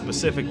video was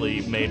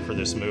specifically made for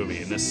this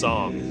movie, and this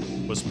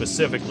song was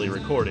specifically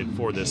recorded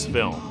for this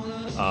film.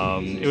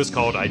 It was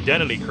called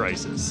Identity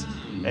Crisis.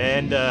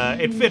 And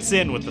it fits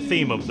in with the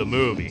theme of the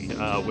movie,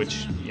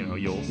 which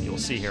you'll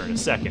see here in a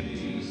second.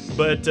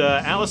 But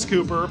Alice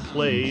Cooper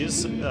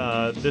plays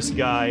this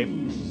guy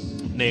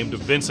named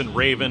Vincent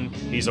Raven.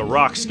 He's a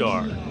rock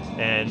star,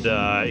 and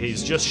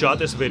he's just shot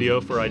this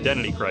video for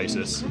Identity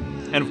Crisis.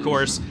 And of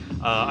course,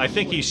 I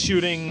think he's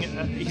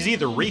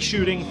either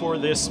reshooting for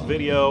this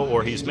video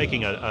or he's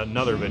making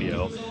another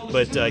video.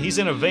 But he's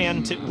in a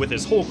van with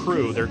his whole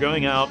crew. They're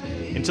going out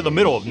into the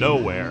middle of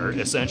nowhere,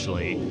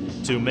 essentially,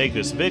 to make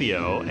this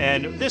video.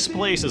 And this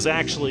place is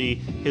actually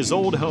his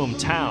old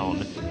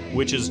hometown,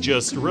 which has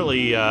just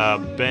really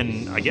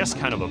been, I guess,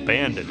 kind of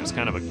abandoned. It's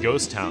kind of a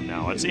ghost town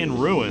now. It's in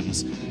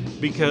ruins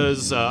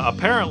because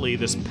apparently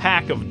this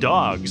pack of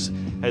dogs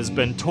has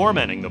been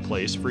tormenting the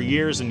place for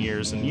years and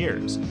years and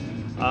years.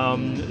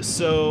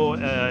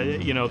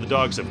 The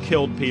dogs have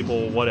killed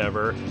people,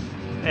 whatever,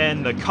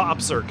 and the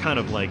cops are kind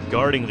of like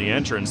guarding the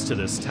entrance to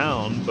this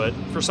town, but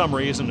for some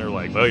reason they're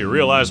like, well, you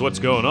realize what's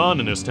going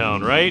on in this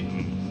town, right?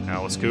 And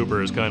Alice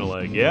Cooper is kind of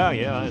like, yeah,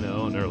 I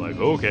know, and they're like,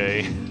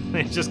 okay.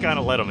 They just kind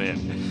of let him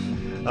in.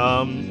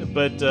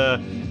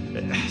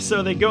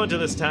 So they go into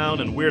this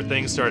town and weird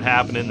things start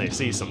happening. They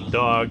see some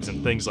dogs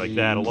and things like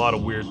that, a lot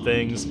of weird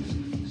things,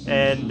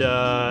 and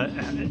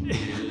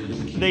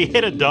they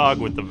hit a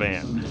dog with the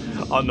van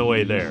on the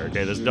way there.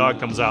 Okay, this dog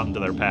comes out into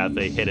their path,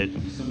 they hit it.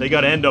 They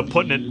gotta end up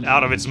putting it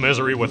out of its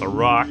misery with a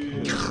rock.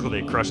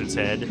 They crush its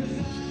head.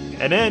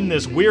 And then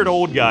this weird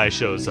old guy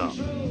shows up.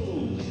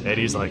 And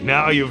he's like,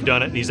 now you've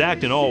done it. And he's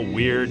acting all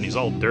weird, and he's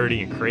all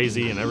dirty and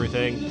crazy and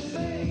everything.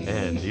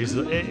 And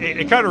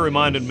it kind of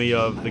reminded me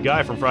of the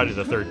guy from Friday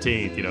the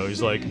 13th. You know,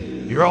 he's like,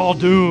 you're all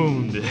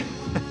doomed.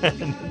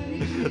 And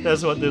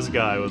that's what this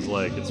guy was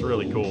like. It's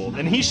really cool.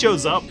 And he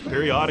shows up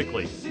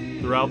periodically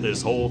throughout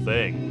this whole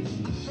thing.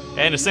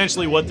 And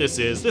essentially what this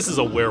is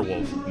a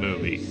werewolf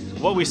movie.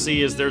 What we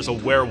see is there's a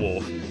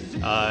werewolf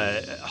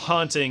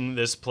haunting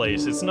this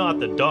place. It's not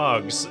the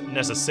dogs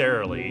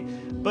necessarily,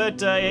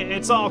 but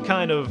it's all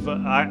kind of,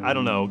 I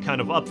don't know,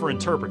 kind of up for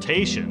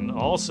interpretation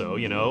also,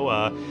 you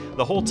know.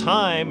 The whole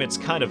time it's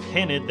kind of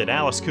hinted that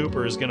Alice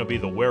Cooper is going to be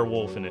the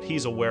werewolf and that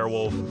he's a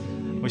werewolf.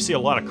 We see a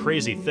lot of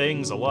crazy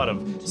things, a lot of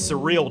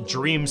surreal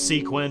dream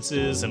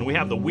sequences, and we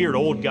have the weird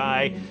old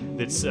guy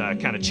that's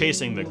kind of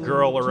chasing the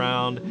girl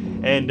around.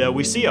 And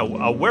we see a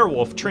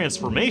werewolf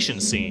transformation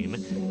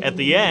scene at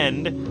the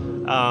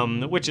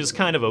end, which is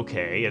kind of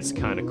okay. It's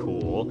kind of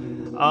cool.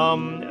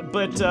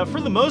 But for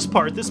the most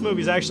part, this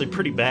movie's actually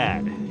pretty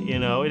bad. You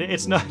know,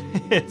 it's not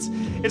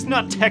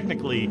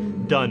technically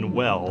done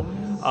well.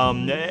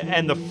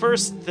 And the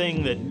first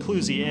thing that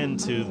clues you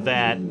into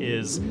that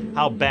is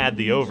how bad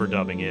the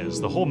overdubbing is.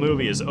 The whole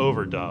movie is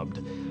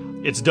overdubbed.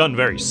 It's done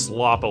very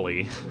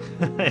sloppily,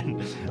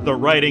 and the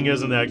writing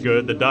isn't that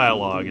good. The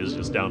dialogue is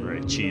just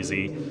downright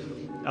cheesy.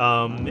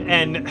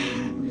 And,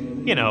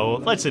 you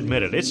know, let's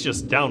admit it, it's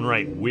just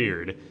downright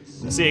weird.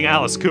 Seeing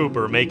Alice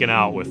Cooper making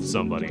out with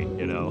somebody,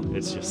 you know,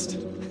 it's just,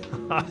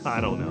 I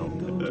don't know.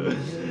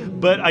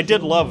 But I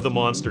did love the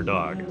monster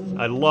dog.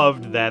 I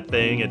loved that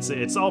thing.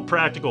 It's all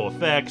practical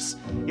effects,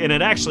 and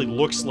it actually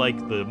looks like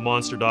the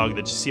monster dog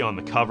that you see on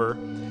the cover.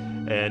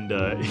 And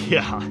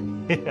yeah,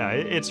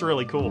 it's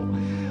really cool.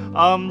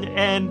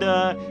 And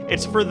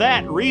it's for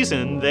that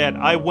reason that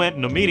I went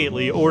and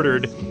immediately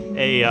ordered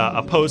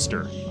a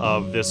poster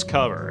of this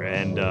cover,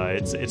 and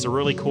it's a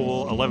really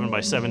cool 11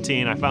 by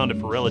 17. I found it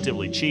for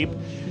relatively cheap,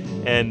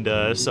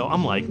 and so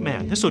I'm like,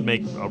 man, this would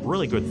make a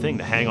really good thing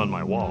to hang on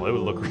my wall. It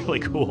would look really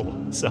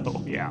cool.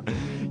 So yeah,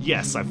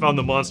 yes, I found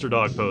the Monster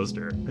Dog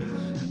poster.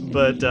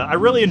 But I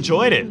really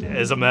enjoyed it,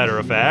 as a matter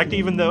of fact,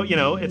 even though,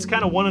 it's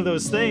kind of one of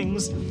those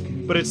things,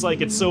 but it's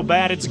like it's so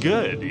bad it's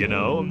good,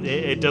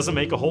 It doesn't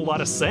make a whole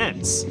lot of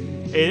sense.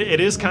 It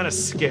is kind of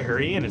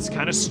scary, and it's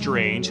kind of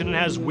strange, and it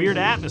has weird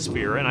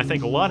atmosphere, and I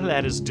think a lot of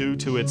that is due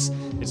to its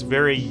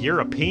very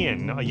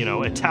European,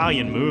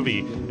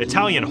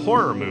 Italian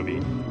horror movie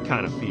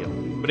kind of feel.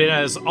 But it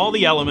has all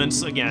the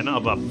elements, again,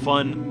 of a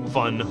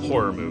fun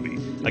horror movie.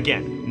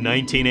 Again,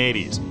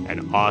 1980s,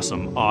 an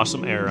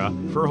awesome era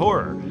for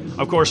horror.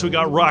 Of course, we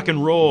got rock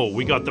and roll.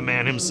 We got the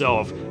man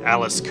himself,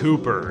 Alice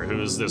Cooper,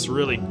 who's this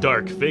really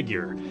dark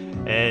figure.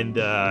 And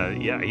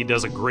he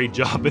does a great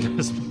job in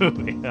this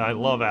movie. I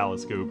love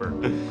Alice Cooper.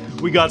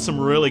 We got some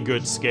really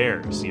good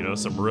scares,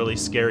 some really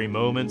scary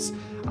moments.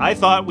 I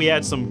thought we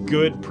had some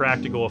good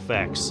practical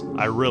effects.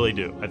 I really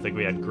do. I think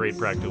we had great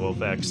practical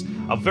effects.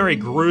 A very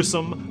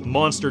gruesome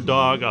monster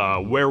dog,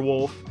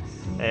 werewolf,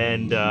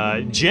 and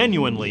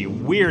genuinely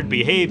weird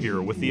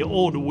behavior with the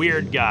old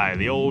weird guy,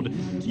 the old,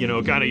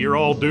 kind of you're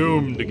all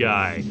doomed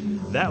guy.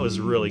 That was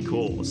really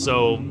cool.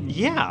 So,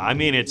 yeah, I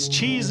mean, it's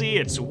cheesy,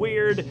 it's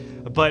weird,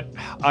 but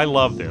I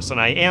love this,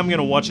 and I am going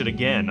to watch it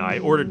again. I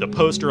ordered the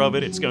poster of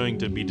it. It's going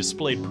to be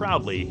displayed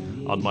proudly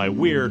on my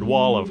weird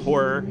wall of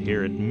horror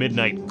here at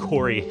Midnight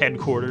Corey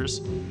headquarters.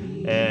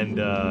 And,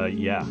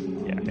 yeah,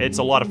 it's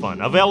a lot of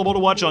fun. Available to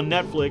watch on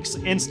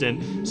Netflix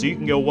Instant, so you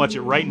can go watch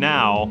it right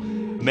now.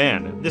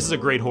 Man, this is a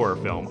great horror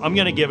film. I'm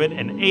going to give it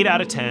an 8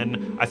 out of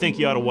 10. I think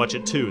you ought to watch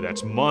it too.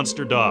 That's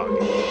Monster Dog.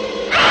 Look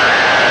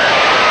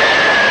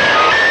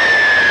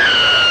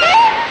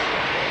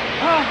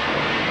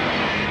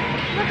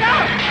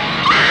out!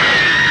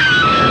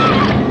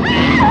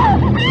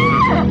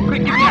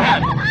 Quick, give me a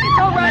hand. It's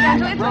all right,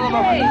 Angela. It's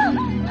okay.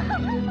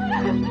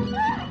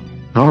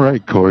 All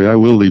right, Corey, I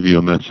will leave you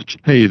a message.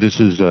 Hey, this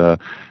is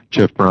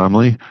Jeff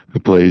Bromley, who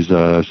plays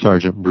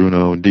Sergeant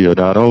Bruno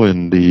Diodato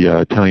in the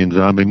Italian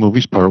zombie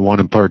movies, Part 1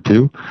 and Part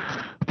 2.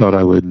 I thought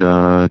I would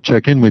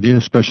check in with you,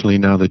 especially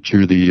now that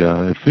you're the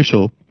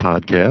official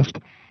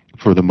podcast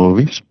for the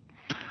movies.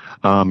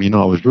 I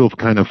was real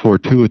kind of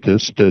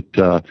fortuitous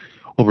that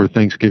over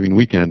Thanksgiving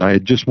weekend, I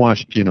had just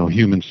watched,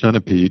 Human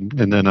Centipede,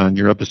 and then on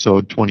your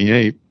episode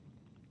 28,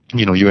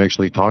 you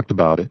actually talked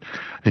about it.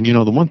 And,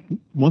 the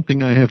one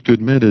thing I have to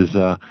admit is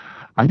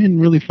I didn't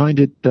really find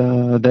it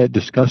that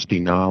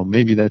disgusting. Now,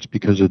 maybe that's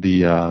because of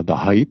the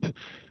hype,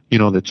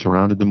 that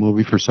surrounded the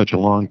movie for such a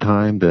long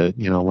time that,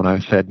 when I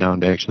sat down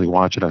to actually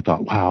watch it, I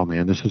thought, wow,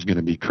 man, this is going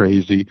to be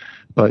crazy.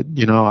 But,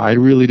 I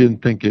really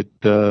didn't think it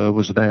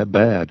was that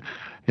bad.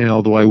 And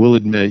although I will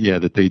admit,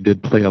 that they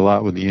did play a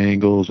lot with the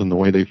angles and the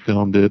way they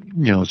filmed it,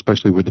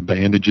 especially with the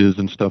bandages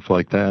and stuff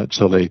like that.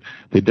 So they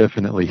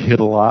definitely hit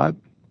a lot.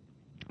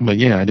 But,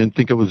 I didn't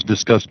think it was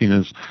disgusting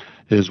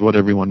as what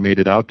everyone made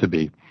it out to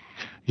be.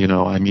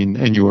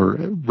 And you were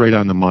right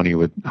on the money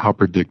with how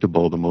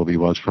predictable the movie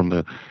was from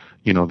the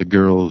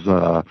girls,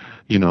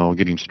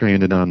 getting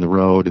stranded on the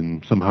road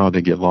and somehow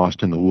they get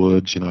lost in the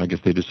woods. I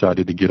guess they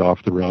decided to get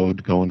off the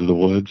road, go into the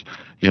woods,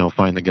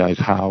 find the guy's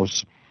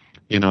house,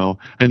 and I'll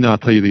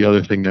tell you the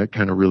other thing that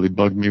kind of really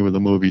bugged me with the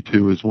movie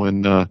too is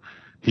when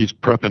he's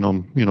prepping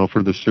them,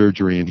 for the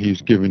surgery and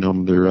he's giving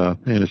them their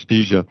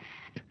anesthesia.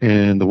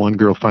 And the one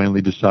girl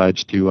finally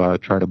decides to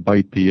try to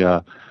bite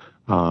the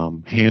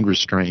hand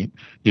restraint,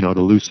 to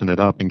loosen it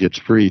up and gets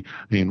free.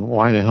 I mean,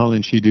 why the hell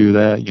didn't she do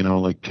that,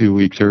 like 2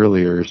 weeks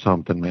earlier or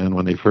something, man,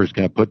 when they first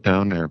got put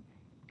down there?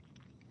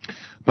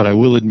 But I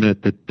will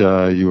admit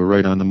that you were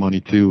right on the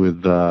money, too,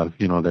 with, that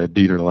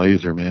Dieter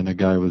Laser, man. That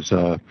guy was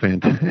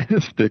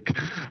fantastic.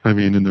 I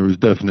mean, and there was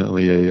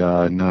definitely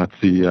a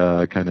Nazi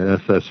kind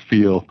of SS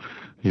feel,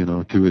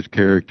 to his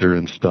character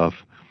and stuff.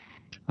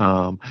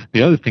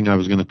 The other thing I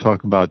was going to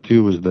talk about,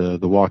 too, was the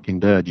Walking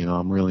Dead.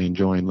 I'm really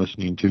enjoying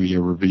listening to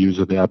your reviews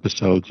of the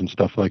episodes and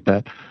stuff like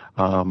that.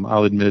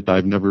 I'll admit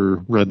I've never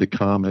read the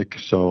comic,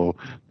 so,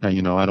 I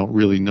don't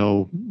really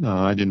know,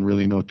 I didn't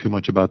really know too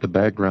much about the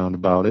background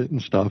about it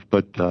and stuff,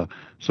 but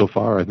so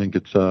far I think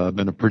it's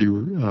been a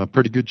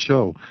pretty good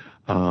show.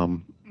 I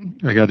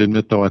got to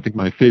admit, though, I think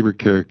my favorite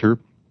character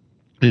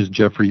is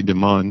Jeffrey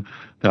DeMunn.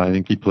 I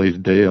think he plays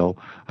Dale.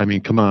 I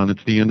mean, come on,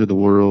 it's the end of the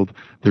world.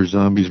 There's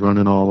zombies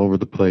running all over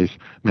the place,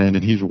 man,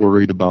 and he's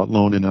worried about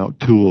loaning out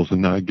tools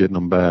and not getting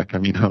them back. I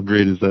mean, how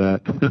great is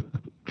that?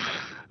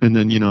 And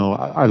then,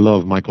 I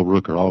love Michael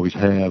Rooker, always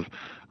have,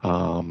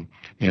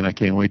 and I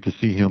can't wait to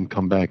see him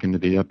come back into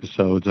the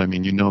episodes. I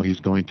mean,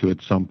 he's going to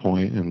at some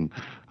point, and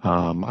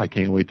I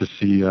can't wait to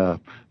see,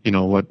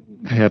 what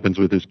happens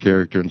with his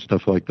character and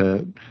stuff like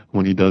that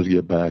when he does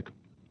get back.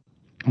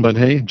 But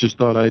hey, just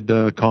thought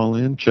I'd call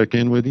in, check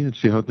in with you, and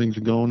see how things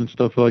are going and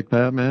stuff like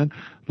that, man.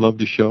 Love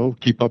the show.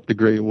 Keep up the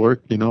great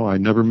work. You know, I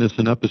never miss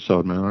an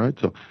episode, man. All right,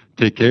 so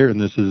take care. And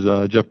this is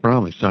Jeff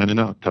Bromley signing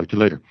out. Talk to you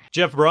later.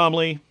 Jeff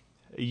Bromley,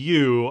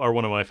 you are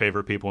one of my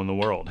favorite people in the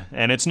world.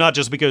 And it's not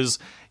just because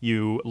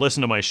you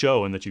listen to my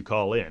show and that you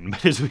call in,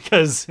 but it's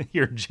because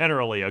you're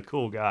generally a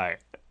cool guy.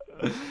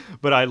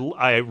 But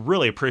I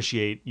really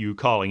appreciate you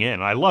calling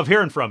in. I love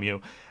hearing from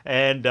you.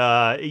 And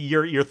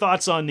your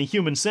thoughts on the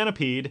Human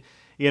Centipede,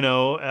 you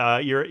know,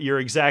 you're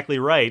exactly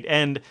right.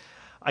 And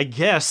I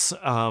guess,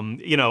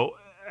 you know,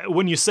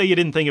 when you say you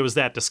didn't think it was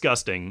that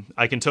disgusting,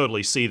 I can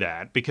totally see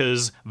that,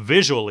 because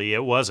visually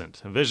it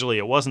wasn't. Visually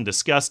it wasn't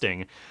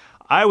disgusting.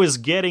 I was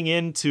getting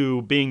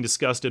into being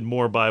disgusted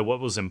more by what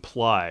was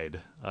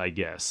implied, I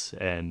guess,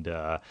 and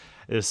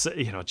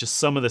you know, just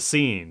some of the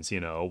scenes,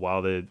 you know,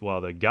 while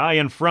the guy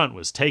in front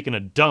was taking a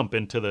dump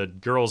into the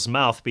girl's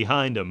mouth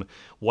behind him,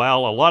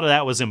 while a lot of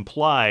that was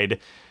implied,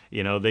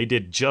 you know, they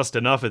did just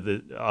enough of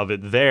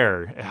it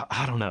there.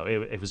 I don't know,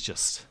 it was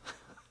just.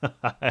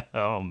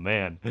 Oh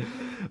man,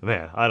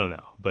 I don't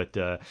know,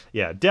 but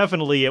yeah,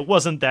 definitely it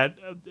wasn't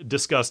that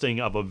disgusting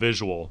of a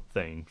visual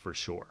thing for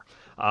sure.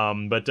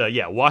 But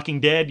yeah, Walking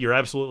Dead, you're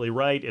absolutely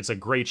right. It's a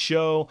great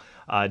show.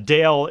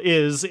 Dale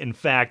is, in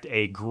fact,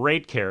 a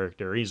great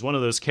character. He's one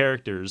of those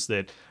characters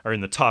that are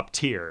in the top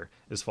tier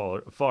as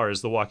far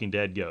as The Walking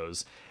Dead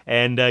goes.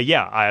 And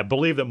yeah, I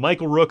believe that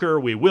Michael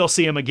Rooker, we will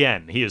see him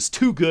again. He is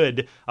too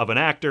good of an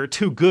actor,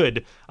 too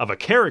good of a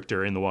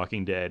character in The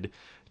Walking Dead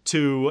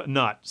to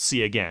not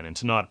see again and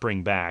to not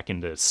bring back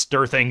and to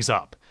stir things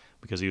up,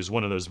 because he was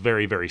one of those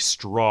very, very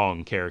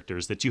strong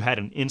characters that you had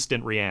an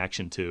instant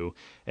reaction to.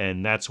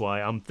 And that's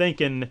why I'm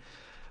thinking,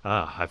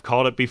 I've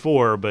called it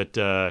before, but,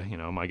 you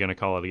know, am I going to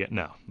call it again?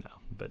 No,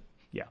 but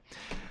yeah.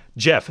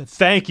 Jeff,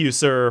 thank you,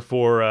 sir,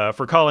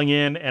 for calling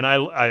in. And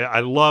I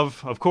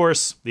love, of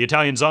course, the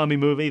Italian Zombie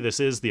movie. This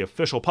is the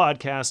official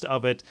podcast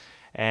of it.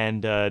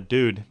 And,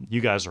 dude, you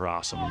guys are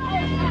awesome.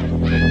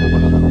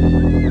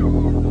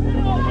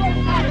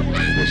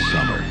 This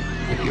summer,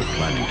 if you're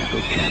planning to go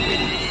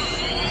camping,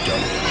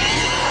 don't.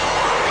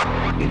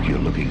 If you're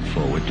looking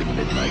forward to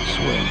midnight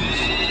swims,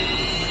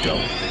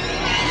 don't.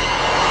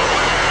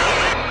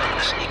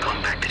 Sneak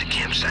on back to the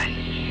campsite.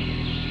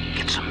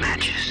 Get some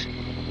matches.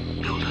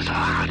 Build us a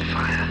hot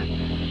fire.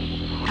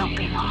 Don't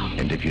be long.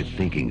 And if you're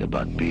thinking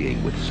about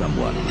being with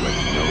someone where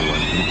no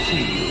one can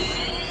see you,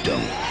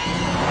 don't.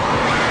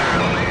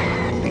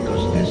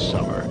 Because this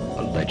summer,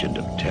 A Legend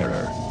of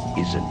Terror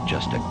isn't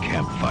just a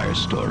campfire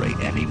story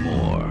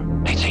anymore.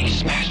 They'd say he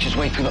smashed his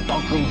way through the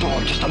bunk room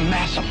door, just a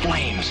mass of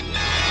flames. Burned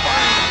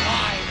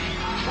alive,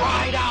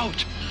 cried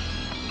out,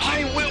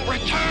 I will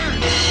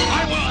return!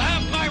 I will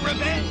have my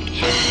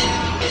revenge!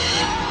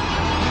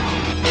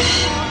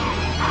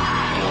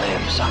 He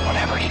lives on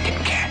whatever he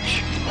can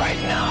catch.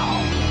 Right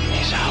now,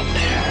 he's out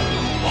there,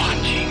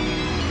 watching,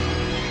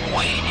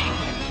 waiting.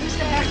 Who's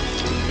there?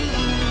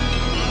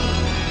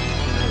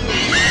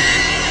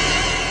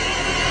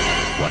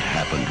 What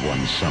happened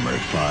one summer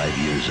 5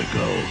 years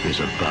ago is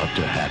about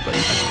to happen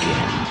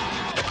again,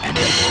 and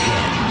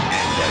again,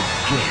 and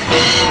again.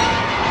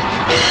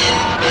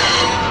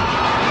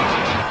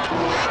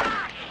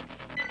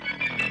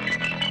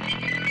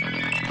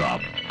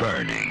 The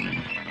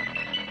Burning.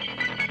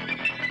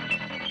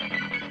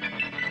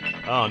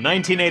 Oh,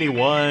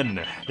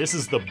 1981. This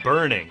is The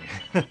Burning.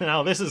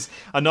 Now, this is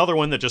another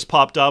one that just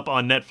popped up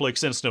on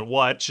Netflix Instant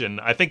Watch, and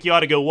I think you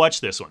ought to go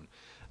watch this one.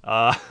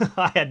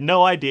 I had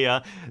no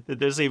idea that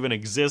this even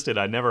existed.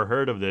 I never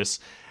heard of this.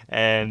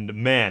 And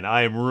man,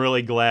 I am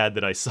really glad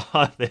that I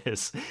saw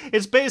this.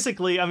 It's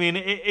basically, I mean,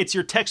 it's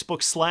your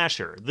textbook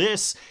slasher.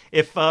 This,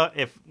 if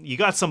you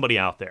got somebody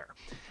out there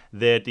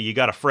that you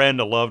got a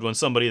friend, a loved one,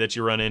 somebody that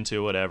you run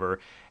into, whatever,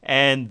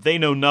 and they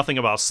know nothing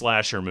about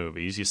slasher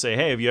movies. You say,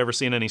 hey, have you ever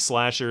seen any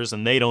slashers?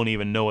 And they don't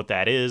even know what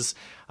that is.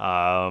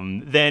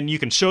 Then you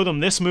can show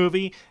them this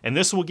movie, and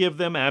this will give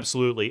them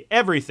absolutely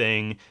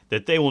everything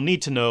that they will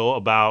need to know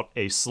about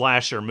a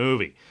slasher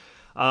movie.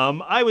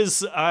 I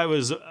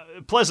was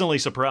pleasantly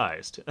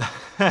surprised.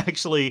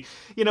 Actually,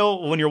 you know,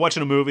 when you're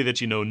watching a movie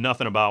that you know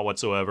nothing about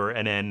whatsoever,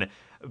 and then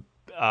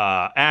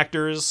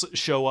actors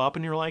show up,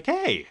 and you're like,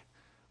 hey,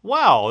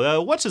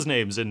 wow, what's his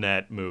name's in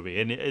that movie?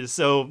 And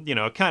so, you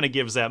know, it kind of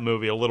gives that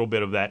movie a little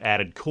bit of that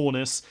added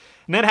coolness.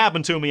 And that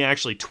happened to me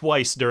actually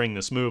twice during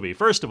this movie.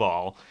 First of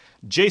all,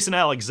 Jason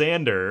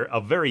Alexander,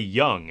 a very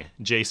young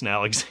Jason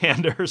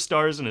Alexander,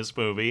 stars in this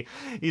movie.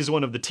 He's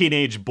one of the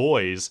teenage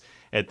boys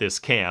at this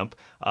camp.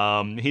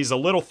 He's a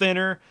little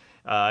thinner.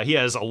 He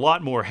has a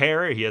lot more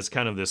hair. He has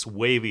kind of this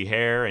wavy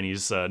hair, and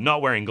he's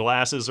not wearing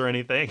glasses or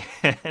anything.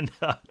 And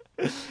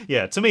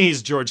yeah, to me,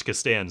 he's George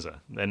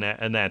Costanza,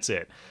 and that's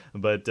it.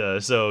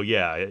 But so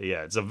yeah,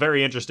 it's a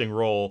very interesting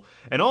role.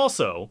 And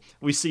also,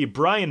 we see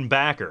Brian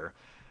Backer,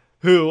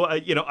 who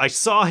you know, I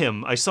saw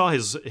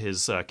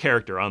his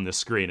character on this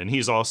screen, and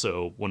he's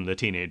also one of the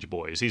teenage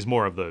boys. He's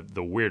more of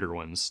the weirder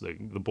ones,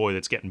 the boy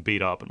that's getting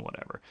beat up and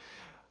whatever.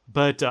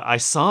 But I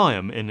saw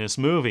him in this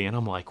movie, and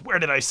I'm like, where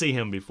did I see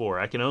him before?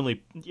 I can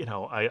only,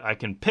 I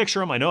can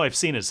picture him. I know I've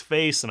seen his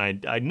face, and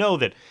I know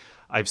that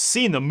I've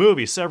seen the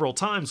movie several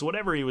times,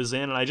 whatever he was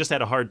in, and I just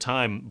had a hard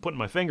time putting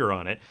my finger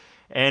on it.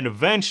 And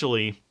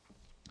eventually,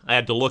 I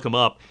had to look him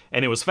up,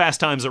 and it was Fast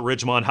Times at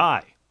Ridgemont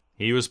High.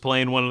 He was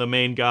playing one of the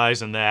main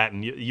guys in that,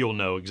 and you'll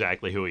know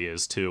exactly who he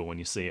is, too, when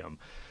you see him.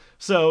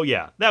 So,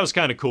 yeah, that was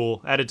kind of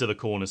cool, added to the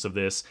coolness of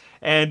this.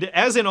 And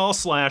as in all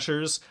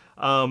slashers,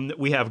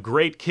 we have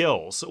great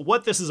kills.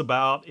 What this is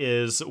about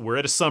is we're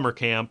at a summer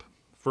camp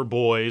for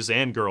boys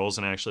and girls,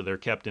 and actually they're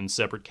kept in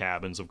separate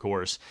cabins, of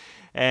course.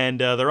 And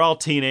they're all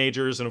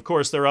teenagers, and of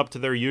course they're up to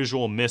their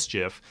usual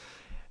mischief.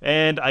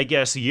 And I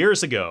guess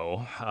years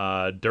ago,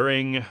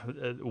 during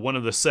one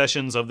of the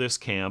sessions of this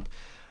camp,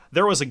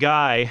 there was a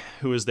guy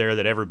who was there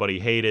that everybody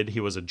hated. He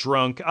was a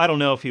drunk. I don't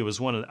know if he was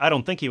I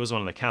don't think he was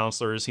one of the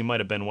counselors. He might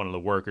have been one of the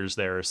workers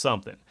there or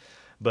something.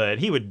 But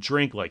he would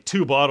drink like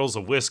 2 bottles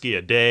of whiskey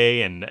a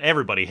day, and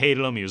everybody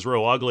hated him. He was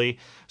real ugly.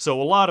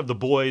 So a lot of the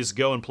boys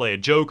go and play a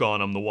joke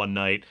on him the one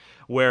night,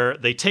 where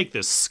they take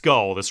this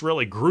skull, this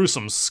really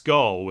gruesome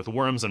skull with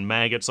worms and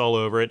maggots all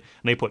over it,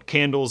 and they put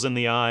candles in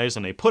the eyes,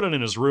 and they put it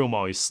in his room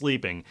while he's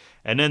sleeping.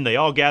 And then they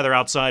all gather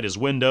outside his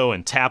window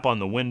and tap on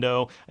the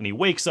window, and he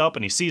wakes up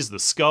and he sees the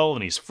skull,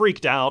 and he's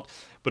freaked out.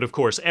 But of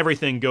course,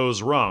 everything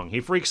goes wrong. He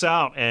freaks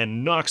out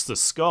and knocks the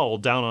skull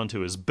down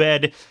onto his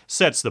bed,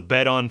 sets the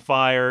bed on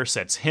fire,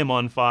 sets him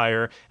on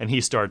fire, and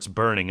he starts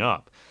burning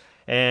up.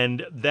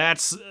 And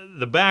that's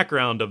the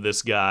background of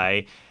this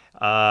guy.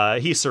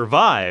 He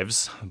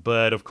survives,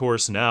 but of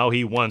course now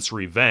he wants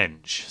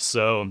revenge.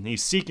 So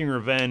he's seeking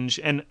revenge,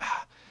 and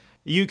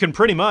you can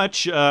pretty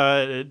much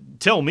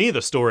tell me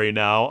the story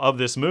now of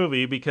this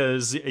movie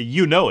because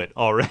you know it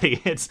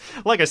already. It's,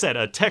 like I said,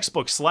 a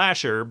textbook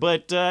slasher,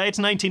 but it's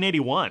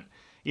 1981.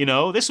 You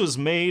know, this was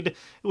made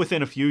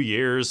within a few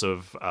years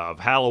of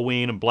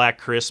Halloween and Black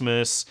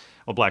Christmas.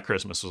 Well, Black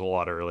Christmas was a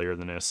lot earlier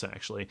than this,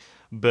 actually.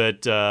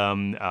 But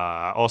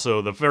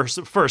also the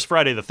first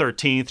Friday the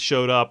 13th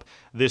showed up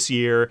this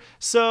year.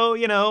 So,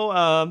 you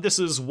know, this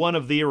is one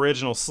of the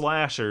original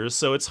slashers.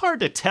 So it's hard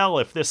to tell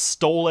if this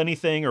stole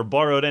anything or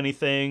borrowed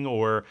anything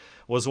or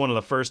was one of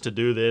the first to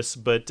do this.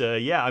 But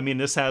yeah, I mean,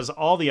 this has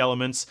all the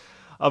elements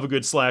of a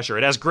good slasher.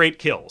 It has great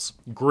kills.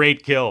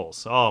 Great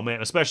kills. Oh,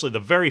 man, especially the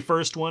very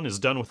first one is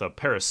done with a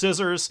pair of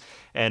scissors,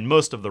 and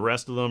most of the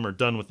rest of them are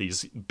done with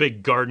these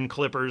big garden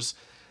clippers.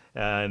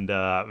 And,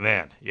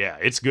 man, yeah,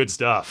 it's good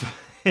stuff.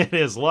 It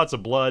is lots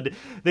of blood.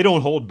 They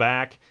don't hold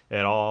back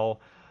at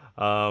all.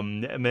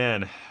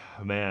 Man,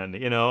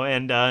 you know,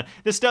 and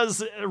this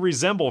does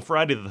resemble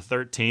Friday the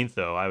 13th,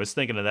 though. I was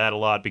thinking of that a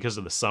lot because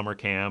of the summer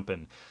camp,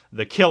 and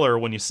the killer,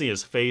 when you see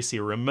his face,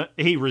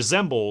 he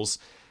resembles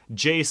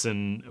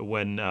Jason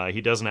when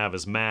he doesn't have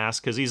his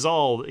mask, because he's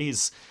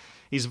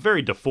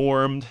very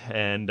deformed,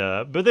 and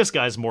but this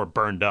guy's more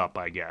burned up,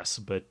 I guess.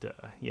 But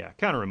yeah,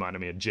 kind of reminded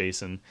me of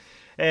Jason.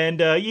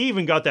 And you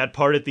even got that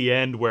part at the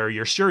end where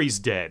you're sure he's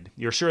dead.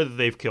 You're sure that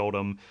they've killed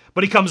him,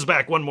 but he comes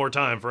back one more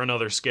time for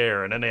another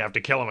scare, and then they have to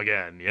kill him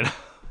again, you know?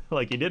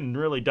 Like he didn't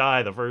really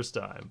die the first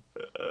time.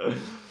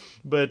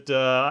 But,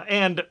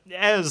 and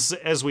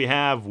as we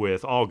have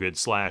with all good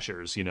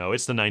slashers, you know,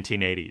 it's the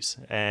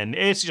 1980s, and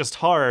it's just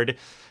hard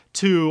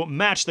to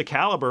match the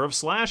caliber of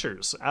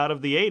slashers out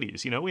of the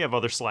 80s. You know, we have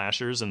other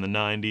slashers in the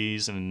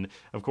 90s, and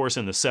of course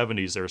in the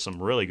 70s there are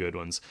some really good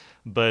ones.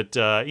 But,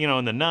 you know,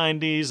 in the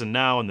 90s and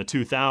now in the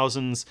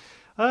 2000s,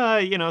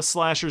 you know,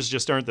 slashers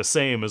just aren't the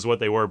same as what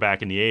they were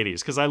back in the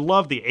 80s. Because I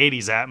love the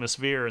 80s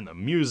atmosphere and the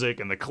music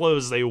and the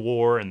clothes they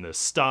wore and the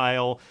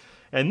style.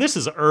 And this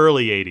is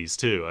early 80s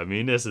too. I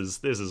mean, this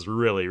is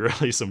really,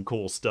 really some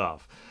cool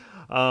stuff.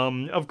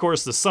 Of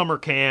course, the summer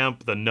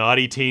camp, the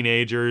naughty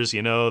teenagers,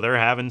 you know, they're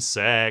having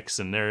sex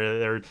and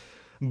they're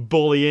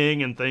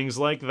bullying and things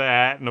like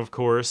that. And of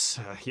course,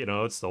 you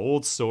know, it's the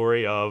old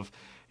story of,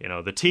 you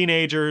know, the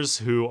teenagers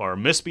who are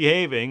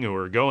misbehaving, who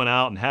are going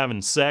out and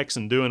having sex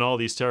and doing all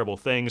these terrible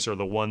things are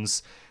the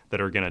ones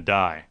that are going to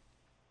die.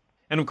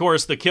 And of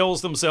course, the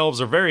kills themselves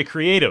are very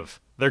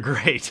creative. They're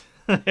great.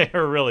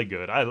 They're really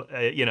good.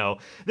 You know,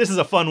 this is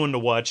a fun one to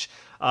watch.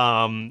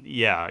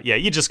 Yeah,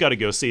 you just got to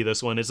go see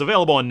this one. It's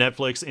available on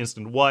Netflix,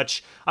 Instant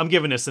Watch. I'm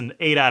giving this an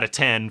 8 out of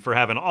 10 for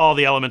having all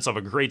the elements of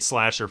a great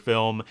slasher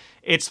film.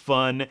 It's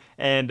fun,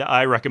 and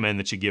I recommend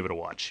that you give it a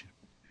watch.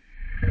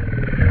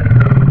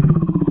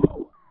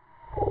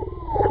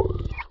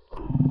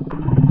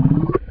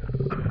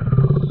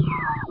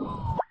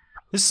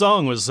 This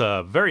song was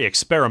very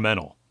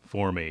experimental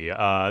for me.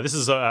 This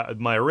is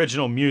my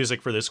original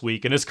music for this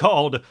week, and it's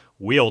called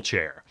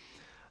Wheelchair.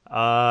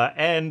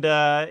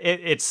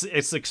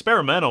 It's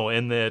experimental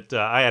in that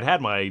I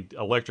had my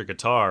electric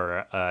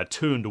guitar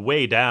tuned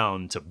way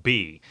down to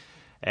B.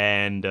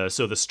 And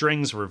so the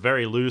strings were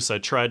very loose. I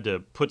tried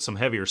to put some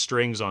heavier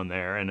strings on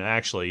there, and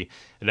actually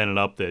it ended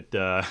up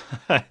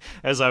that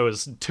as I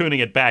was tuning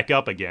it back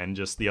up again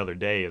just the other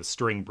day, the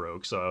string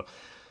broke. So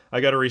I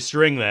got to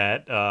restring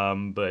that,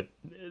 but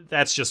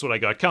that's just what I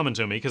got coming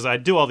to me because I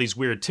do all these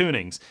weird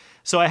tunings.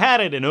 So I had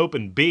it in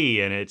open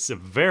B, and it's a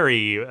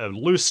very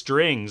loose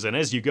strings, and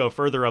as you go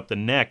further up the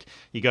neck,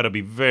 you got to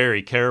be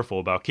very careful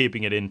about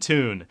keeping it in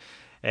tune.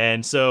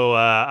 And so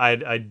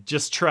I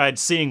just tried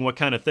seeing what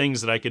kind of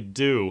things that I could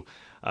do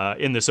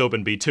in this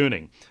open B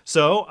tuning.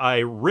 So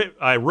I wrote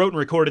and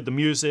recorded the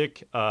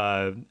music,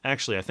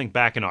 actually I think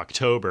back in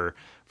October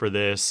for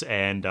this,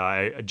 and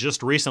I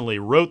just recently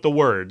wrote the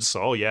words.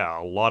 Oh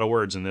yeah, a lot of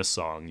words in this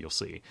song, you'll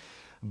see.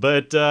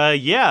 But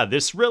yeah,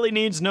 this really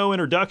needs no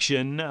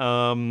introduction.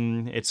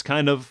 It's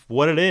kind of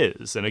what it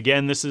is. And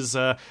again, this is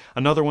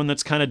another one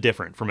that's kind of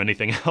different from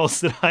anything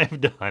else that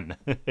I've done.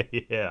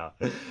 Yeah.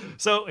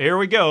 So here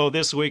we go.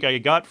 This week I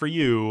got for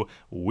you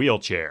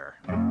Wheelchair.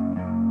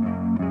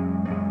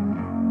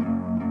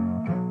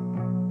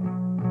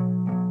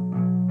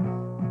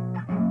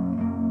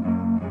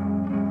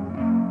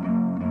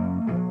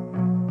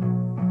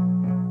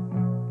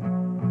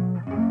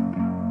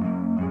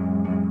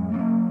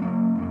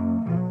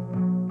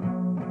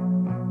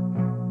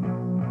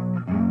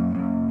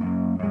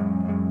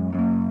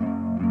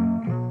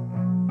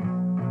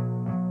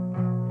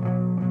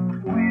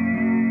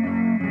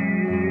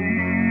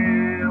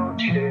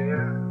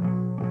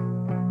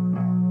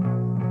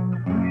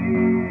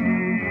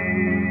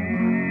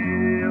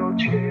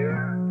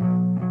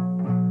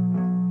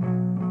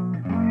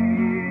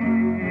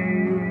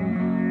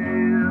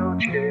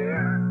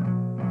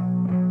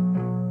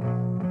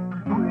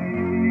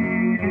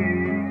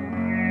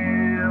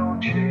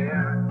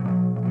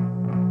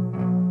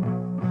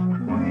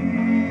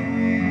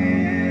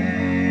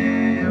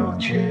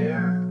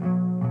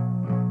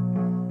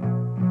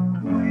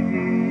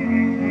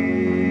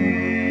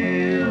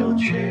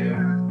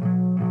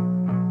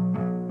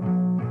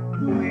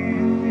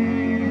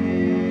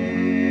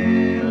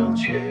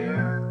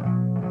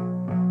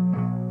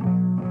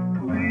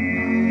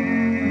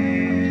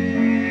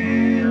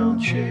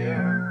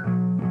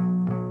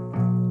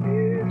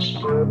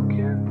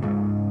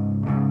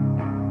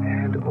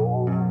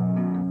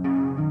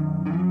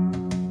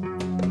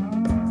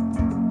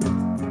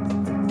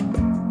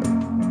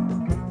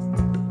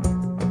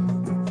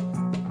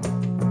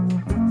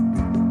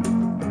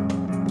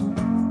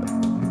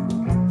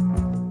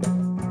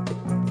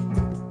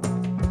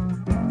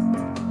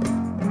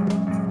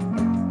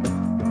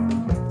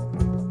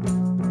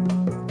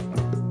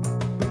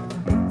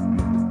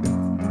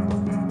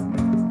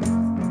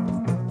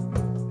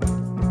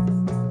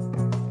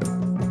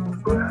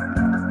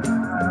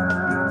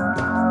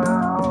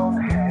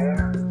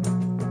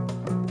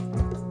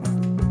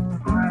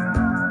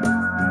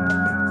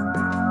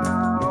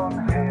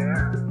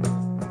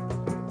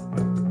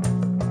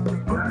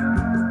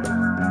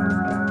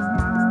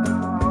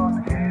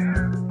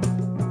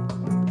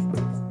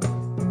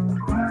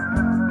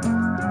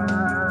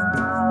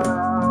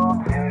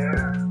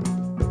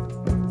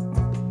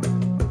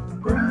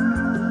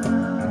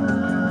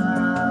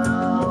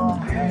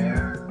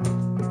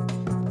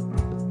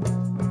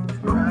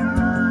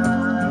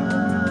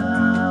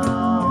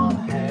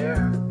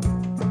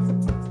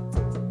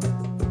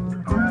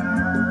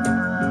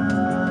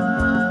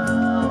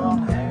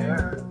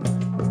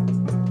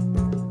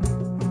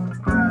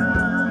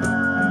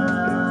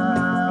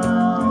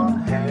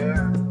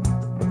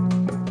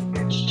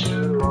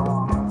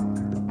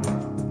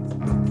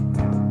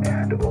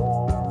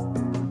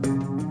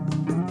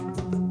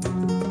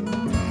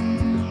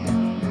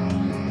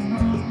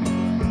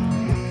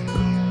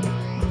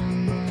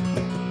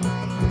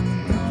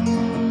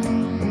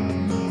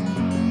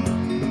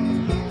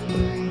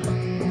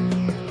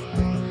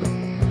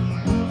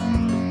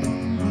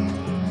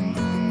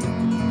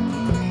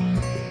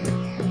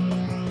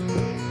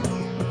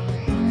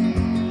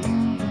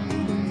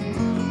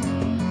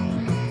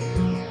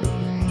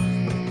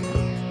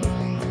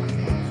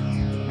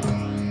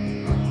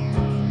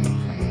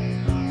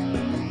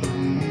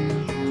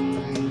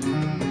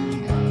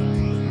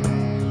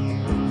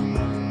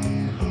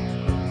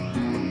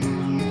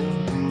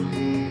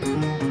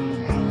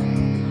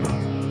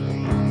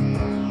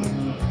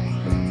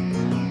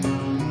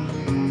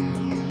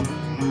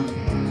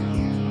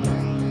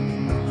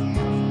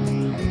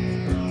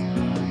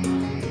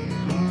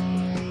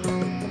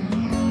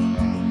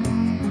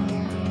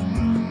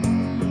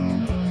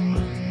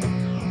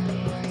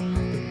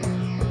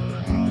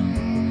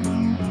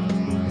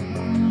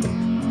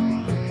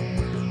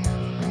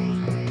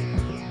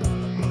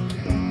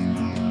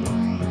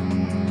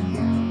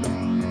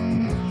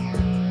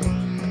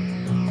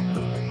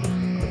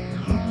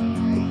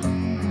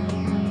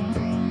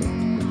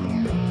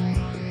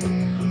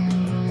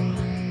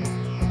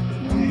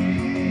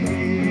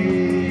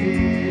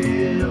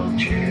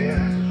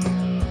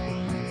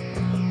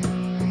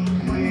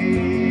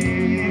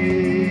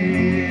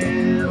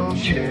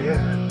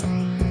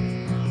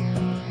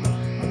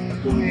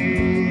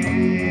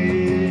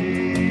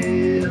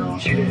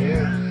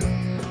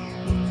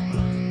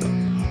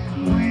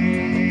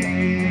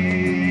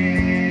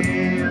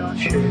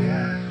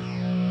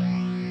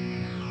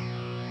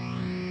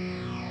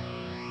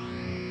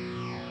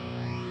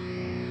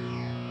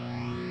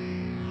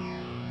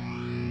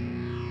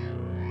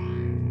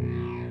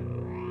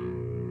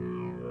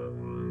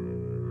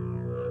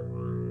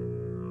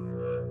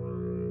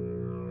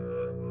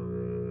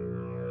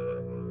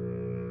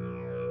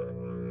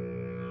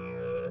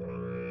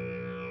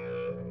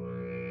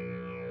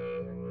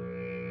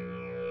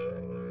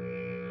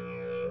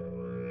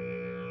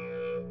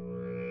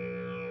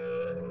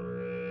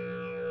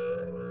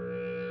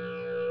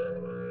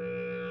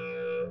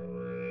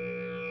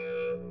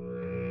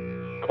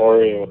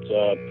 Corey, what's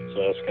up?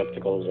 It's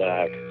Skeptical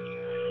Zach.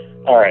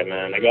 Alright,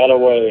 man, I gotta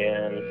weigh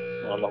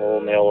in on the whole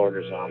mail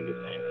order zombie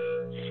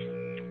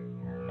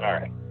thing.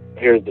 Alright,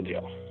 here's the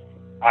deal.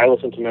 I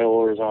listen to Mail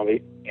Order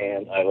Zombie,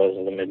 and I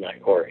listen to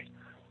Midnight Corey.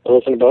 I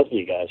listened to both of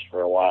you guys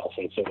for a while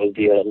since it was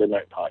the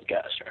Midnight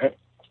podcast, right?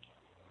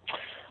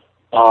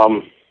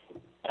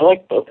 I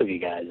like both of you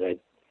guys.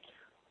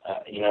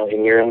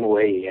 In your own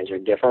way, you guys are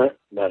different,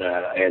 but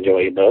I enjoy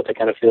you both. I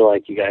kind of feel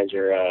like you guys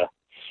are,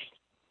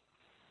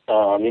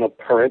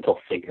 parental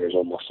figures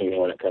almost to me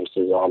when it comes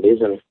to zombies,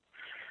 and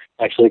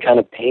actually kind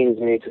of pains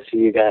me to see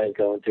you guys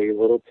going through your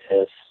little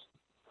tiffs.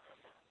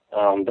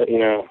 But,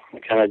 I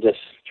kind of just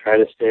try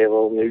to stay a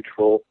little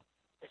neutral,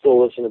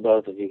 still listen to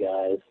both of you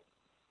guys.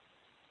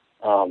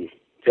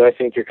 Do I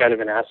think you're kind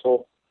of an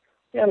asshole?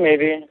 Yeah,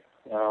 maybe.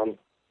 Do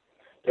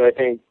I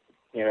think,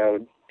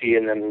 Dee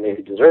and them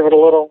maybe deserve it a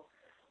little?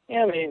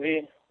 Yeah,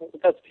 maybe.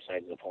 But that's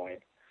besides the point.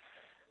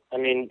 I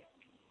mean,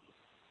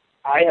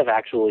 I have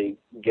actually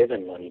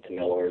given money to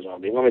Mail Order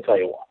Zombie. Let me tell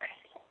you why.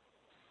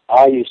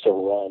 I used to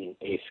run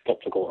a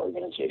skeptical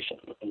organization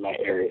in my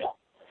area.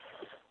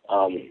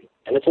 And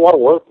it's a lot of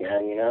work,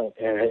 man, and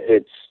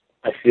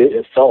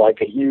it felt like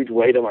a huge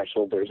weight on my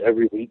shoulders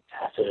every week to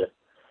have to,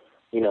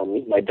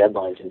 meet my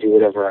deadlines and do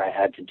whatever I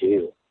had to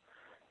do.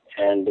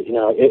 And,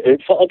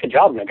 it felt like a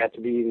job, and it got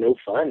to be no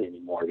fun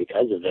anymore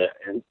because of it.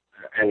 And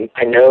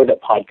I know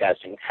that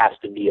podcasting has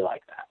to be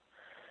like that.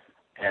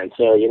 And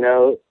so,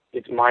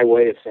 it's my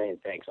way of saying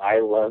thanks. I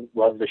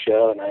love the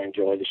show, and I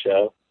enjoy the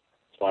show.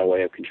 It's my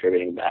way of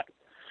contributing back.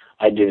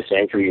 I do the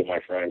same for you,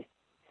 my friend.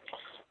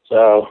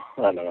 So,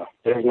 I don't know.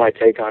 There's my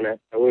take on it.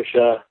 I wish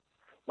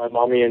my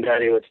mommy and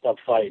daddy would stop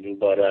fighting,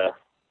 but I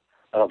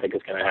don't think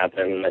it's going to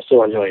happen. And I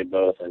still enjoy you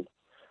both. And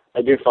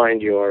I do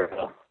find your,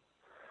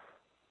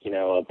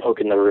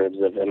 poking the ribs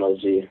of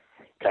MOZ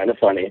kind of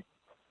funny.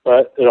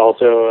 But it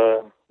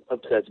also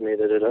upsets me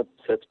that it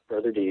upsets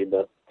Brother D.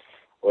 But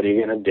what are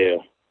you going to do?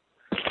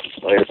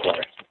 Later,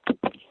 Claire.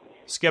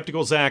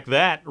 Skeptical Zach,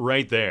 that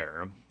right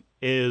there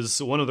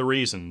is one of the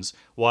reasons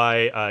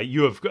why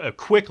you have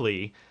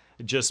quickly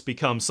just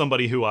become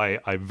somebody who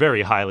I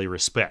very highly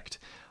respect.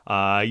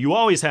 You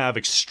always have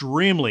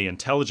extremely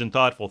intelligent,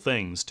 thoughtful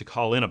things to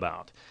call in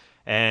about.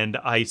 And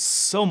I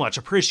so much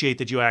appreciate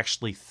that you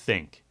actually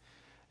think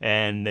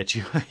and that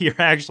you're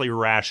actually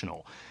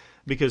rational,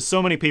 because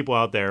so many people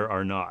out there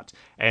are not.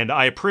 And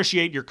I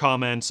appreciate your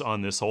comments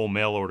on this whole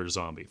mail order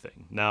zombie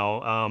thing.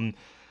 Now,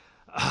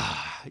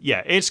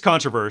 yeah, it's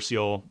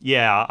controversial.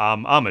 Yeah,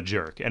 I'm a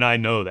jerk, and I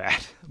know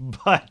that.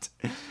 But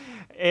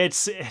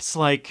it's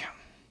like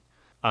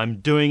I'm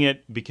doing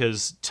it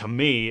because, to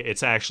me,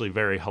 it's actually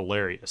very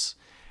hilarious.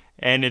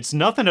 And it's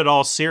nothing at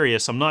all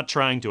serious. I'm not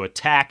trying to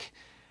attack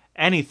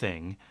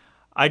anything.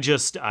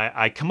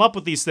 I come up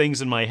with these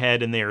things in my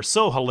head, and they are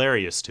so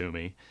hilarious to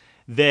me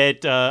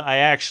that I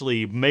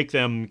actually make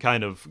them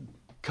kind of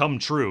come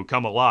true,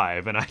 come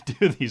alive, and I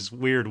do these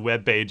weird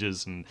web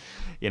pages and,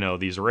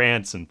 these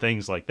rants and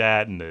things like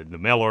that, and the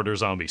Mail Order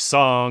Zombie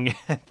song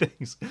and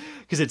things,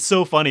 because it's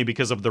so funny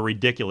because of the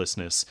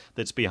ridiculousness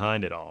that's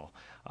behind it all.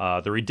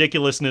 The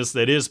ridiculousness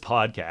that is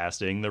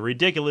podcasting, the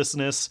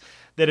ridiculousness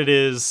that it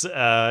is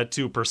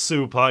to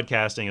pursue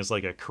podcasting as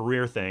like a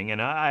career thing.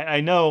 And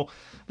I know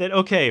that,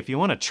 okay, if you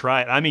want to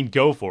try it, I mean,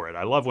 go for it.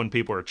 I love when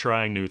people are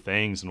trying new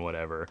things and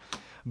whatever.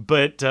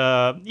 But,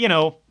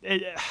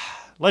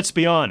 let's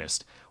be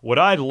honest. Would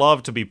I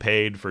love to be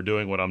paid for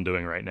doing what I'm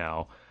doing right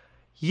now?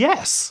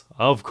 Yes,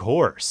 of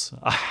course.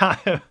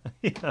 I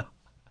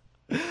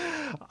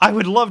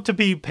would love to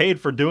be paid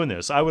for doing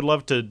this. I would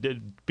love to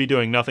be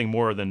doing nothing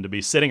more than to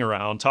be sitting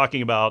around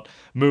talking about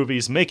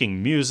movies,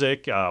 making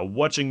music,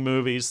 watching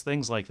movies,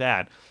 things like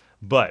that.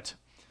 But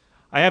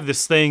I have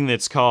this thing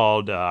that's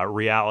called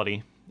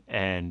reality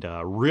and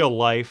real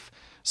life,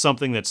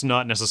 something that's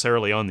not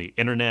necessarily on the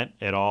internet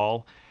at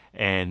all.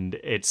 And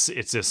it's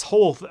this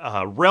whole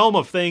realm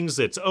of things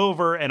that's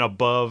over and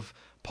above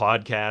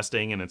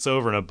podcasting, and it's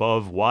over and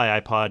above why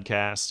I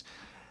podcast.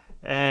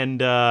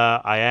 And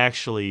I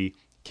actually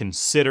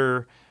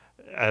consider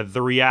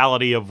the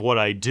reality of what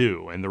I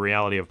do and the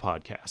reality of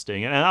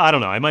podcasting. And I don't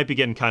know, I might be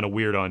getting kind of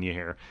weird on you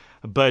here,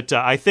 but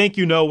I think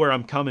you know where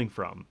I'm coming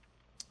from.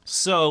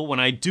 So when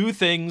I do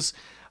things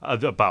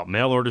about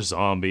Mail Order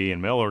Zombie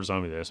and Mail Order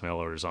Zombie this, Mail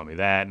Order Zombie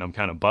that, and I'm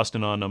kind of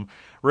busting on them,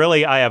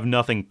 really I have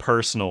nothing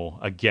personal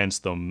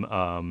against them.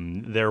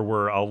 There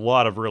were a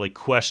lot of really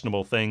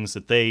questionable things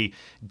that they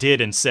did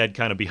and said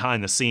kind of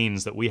behind the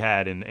scenes that we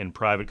had in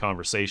private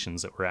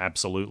conversations that were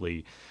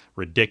absolutely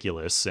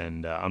ridiculous,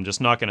 and I'm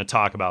just not going to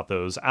talk about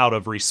those out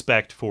of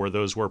respect for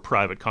those were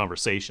private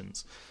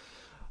conversations.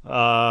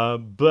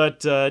 But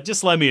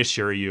just let me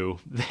assure you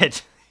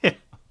that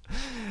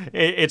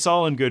it's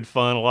all in good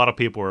fun. A lot of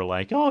people are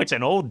like, oh, it's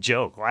an old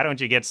joke. Why don't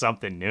you get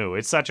something new?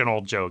 It's such an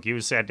old joke. You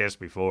said this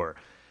before.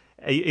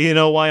 You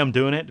know why I'm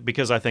doing it?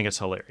 Because I think it's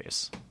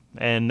hilarious.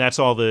 And that's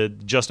all the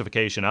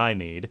justification I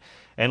need.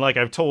 And like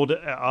I've told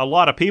a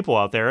lot of people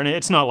out there, and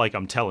it's not like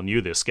I'm telling you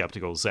this,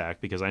 Skeptical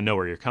Zach, because I know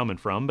where you're coming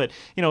from, but,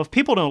 you know, if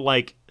people don't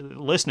like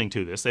listening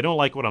to this, they don't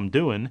like what I'm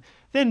doing,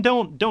 then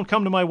don't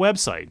come to my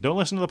website. Don't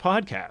listen to the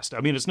podcast.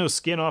 I mean, it's no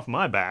skin off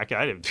my back.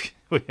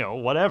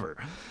 Whatever.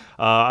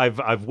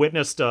 I've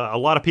witnessed a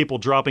lot of people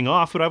dropping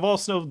off, but I've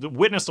also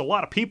witnessed a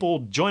lot of people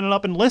joining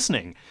up and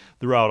listening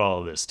throughout all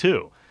of this,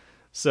 too.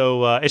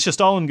 So it's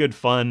just all in good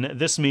fun.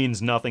 This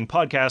means nothing.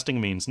 Podcasting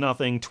means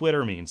nothing.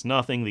 Twitter means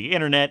nothing. The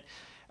internet,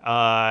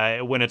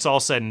 when it's all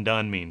said and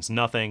done, means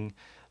nothing.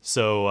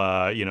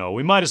 So,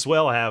 we might as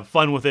well have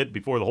fun with it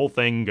before the whole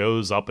thing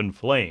goes up in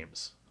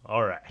flames.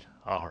 All right.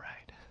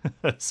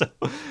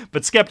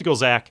 But Skeptical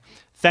Zach,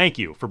 thank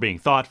you for being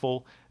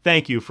thoughtful.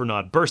 Thank you for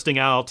not bursting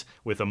out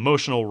with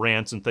emotional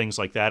rants and things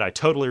like that. I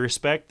totally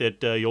respect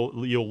that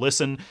you'll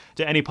listen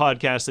to any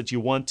podcast that you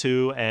want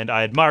to, and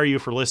I admire you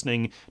for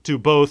listening to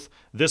both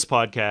this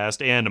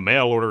podcast and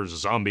Mail Order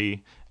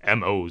Zombie,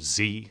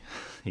 M-O-Z.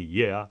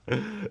 Yeah.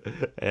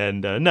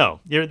 And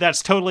no,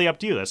 that's totally up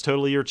to you. That's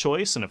totally your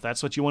choice, and if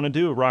that's what you want to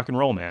do, rock and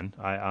roll, man.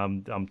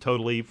 I'm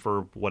totally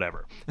for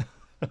whatever.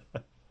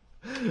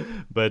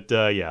 But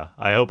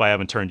I hope I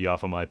haven't turned you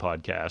off on my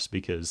podcast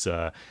because,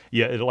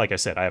 like I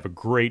said, I have a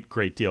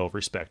great deal of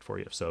respect for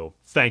you. So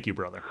thank you,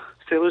 brother.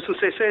 Stay loose and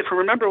stay safe. And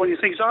remember, when you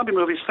think zombie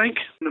movies, think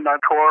Midnight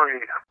Corey.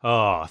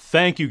 Oh,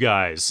 thank you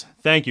guys.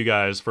 Thank you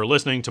guys for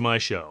listening to my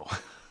show.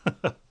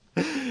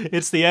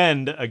 It's the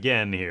end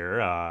again here.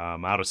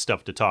 I'm out of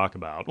stuff to talk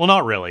about. Well,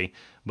 not really,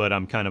 but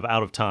I'm kind of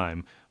out of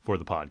time for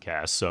the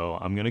podcast, so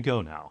I'm going to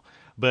go now.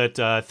 But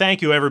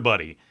thank you,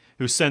 everybody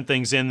who sent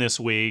things in this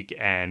week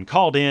and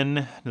called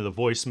in to the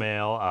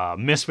voicemail.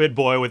 Misfit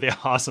Boy with the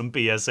awesome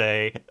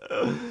PSA.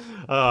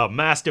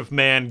 Mastiff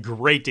Man,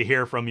 great to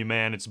hear from you,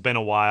 man. It's been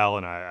a while,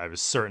 and I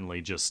was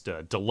certainly just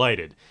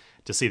delighted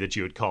to see that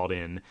you had called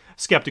in.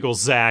 Skeptical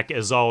Zach,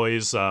 as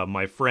always,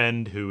 my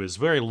friend who is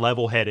very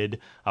level-headed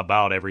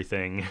about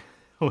everything,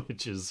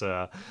 which is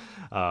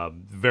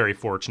very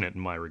fortunate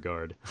in my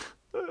regard.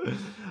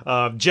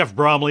 Jeff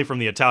Bromley from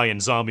the Italian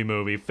Zombie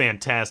Movie,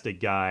 fantastic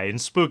guy. And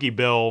Spooky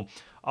Bill,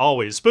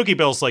 always. Spooky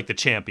Bill's like the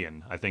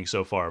champion, I think,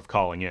 so far of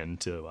calling in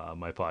to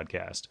my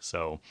podcast.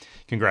 So,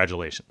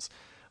 congratulations.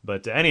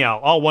 But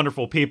anyhow, all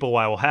wonderful people.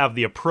 I will have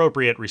the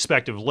appropriate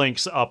respective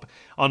links up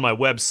on my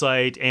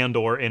website and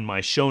or in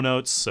my show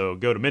notes. So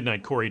go to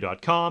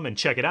midnightcorey.com and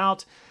check it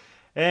out.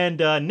 And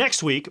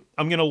next week,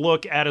 I'm going to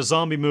look at a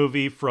zombie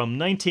movie from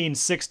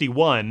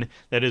 1961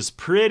 that is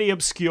pretty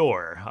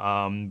obscure.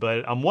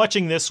 But I'm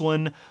watching this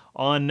one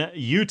on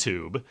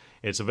YouTube.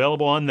 It's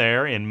available on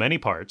there in many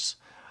parts.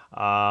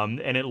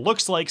 And it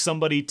looks like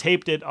somebody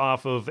taped it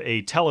off of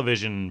a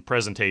television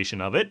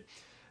presentation of it.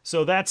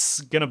 So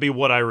that's going to be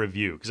what I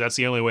review, because that's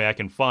the only way I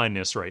can find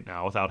this right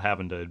now without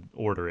having to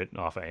order it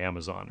off of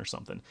Amazon or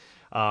something.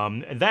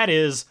 And that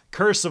is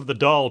Curse of the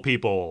Doll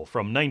People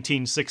from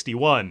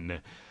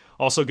 1961.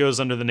 Also goes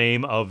under the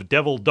name of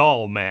Devil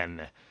Doll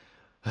Men.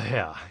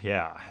 Yeah.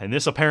 And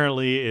this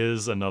apparently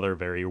is another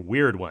very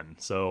weird one,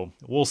 so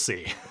we'll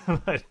see.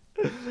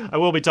 I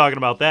will be talking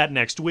about that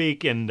next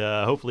week, and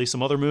hopefully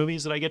some other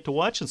movies that I get to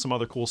watch and some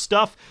other cool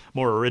stuff,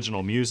 more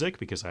original music,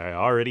 because I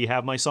already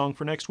have my song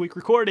for next week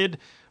recorded,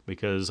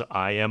 because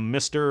I am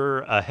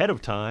Mr. Ahead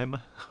of Time.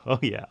 Oh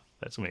yeah,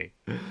 that's me.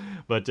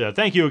 But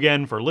thank you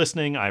again for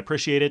listening. I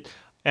appreciate it.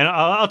 And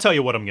I'll tell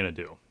you what I'm going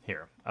to do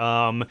here.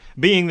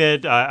 Being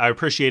that I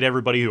appreciate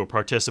everybody who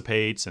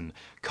participates and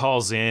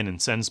calls in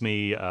and sends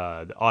me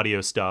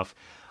audio stuff,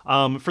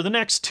 for the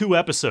next 2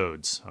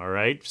 episodes, all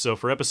right? So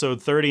for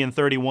episode 30 and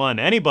 31,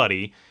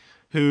 anybody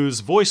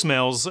whose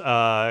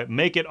voicemails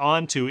make it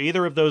onto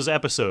either of those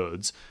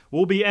episodes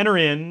will be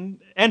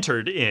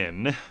entered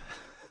in,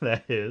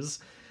 that is,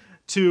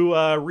 to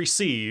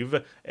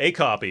receive a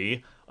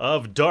copy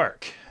of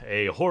Dark,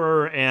 a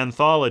horror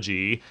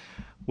anthology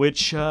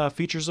which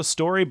features a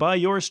story by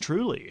yours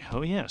truly.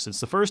 Oh yes, it's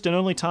the first and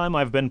only time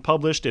I've been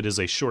published. It is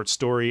a short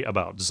story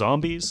about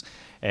zombies,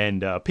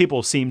 and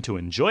people seem to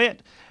enjoy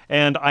it.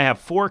 And I have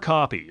 4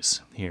 copies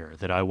here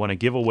that I want to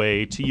give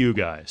away to you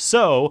guys.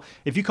 So,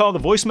 if you call the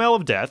voicemail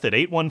of death at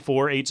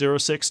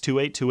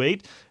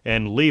 814-806-2828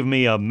 and leave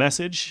me a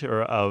message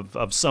or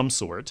of some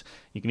sort,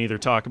 you can either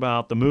talk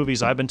about the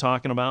movies I've been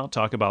talking about,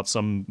 talk about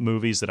some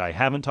movies that I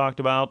haven't talked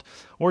about,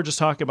 or just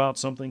talk about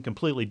something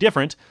completely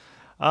different,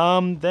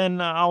 then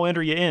I'll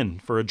enter you in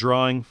for a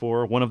drawing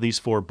for one of these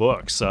 4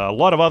 books. A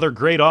lot of other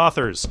great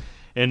authors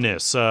in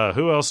this.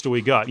 Who else do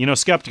we got?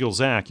 Skeptical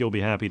Zach, you'll be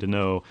happy to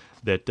know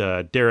that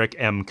Derek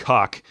M.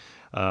 Koch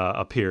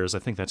appears, I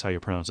think that's how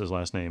you pronounce his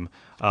last name,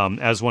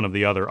 as one of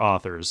the other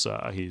authors.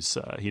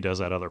 He does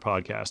that other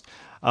podcast.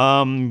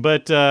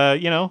 But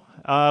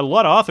a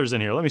lot of authors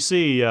in here. Let me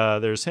see.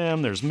 There's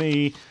him, there's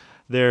me,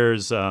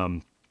 there's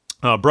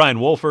Brian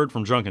Wolford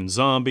from Drunken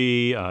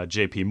Zombie,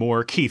 J.P.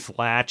 Moore, Keith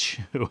Latch,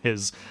 who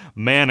is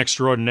man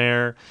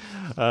extraordinaire,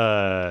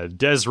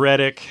 Des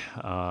Reddick,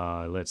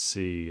 let's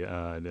see,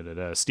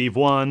 Steve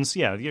Wands.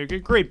 Yeah, you're a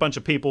great bunch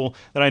of people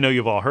that I know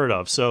you've all heard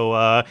of.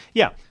 So,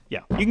 yeah,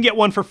 you can get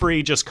one for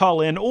free. Just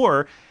call in,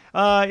 or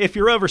if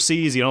you're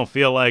overseas, you don't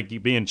feel like you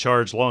being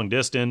charged long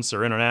distance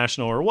or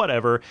international or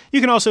whatever,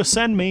 you can also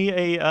send me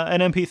an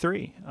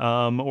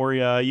MP3,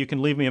 or you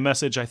can leave me a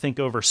message, I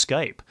think, over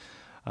Skype.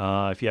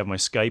 If you have my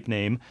Skype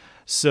name.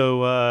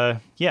 So,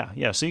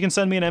 yeah. So you can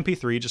send me an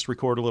MP3, just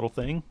record a little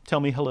thing. Tell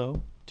me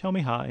hello. Tell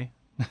me hi.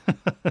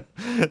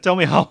 Tell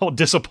me how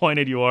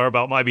disappointed you are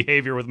about my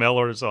behavior with Mail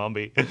Order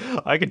Zombie.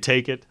 I can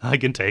take it.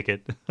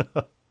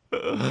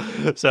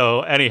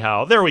 So,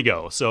 anyhow, there we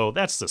go. So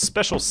that's the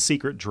special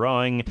secret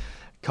drawing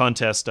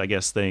contest, I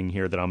guess, thing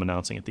here that I'm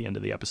announcing at the end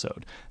of the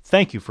episode.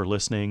 Thank you for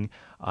listening.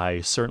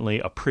 I certainly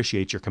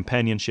appreciate your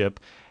companionship.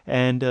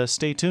 And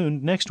stay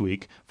tuned next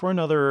week for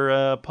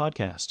another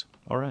podcast.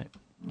 All right.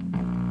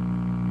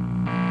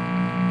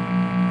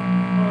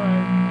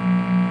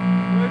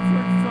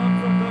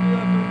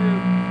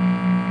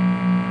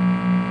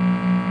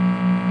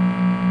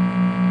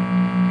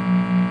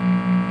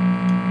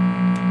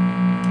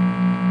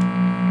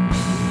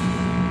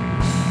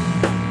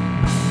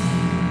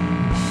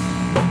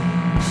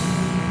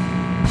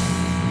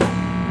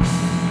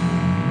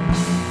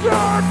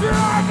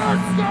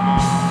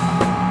 George,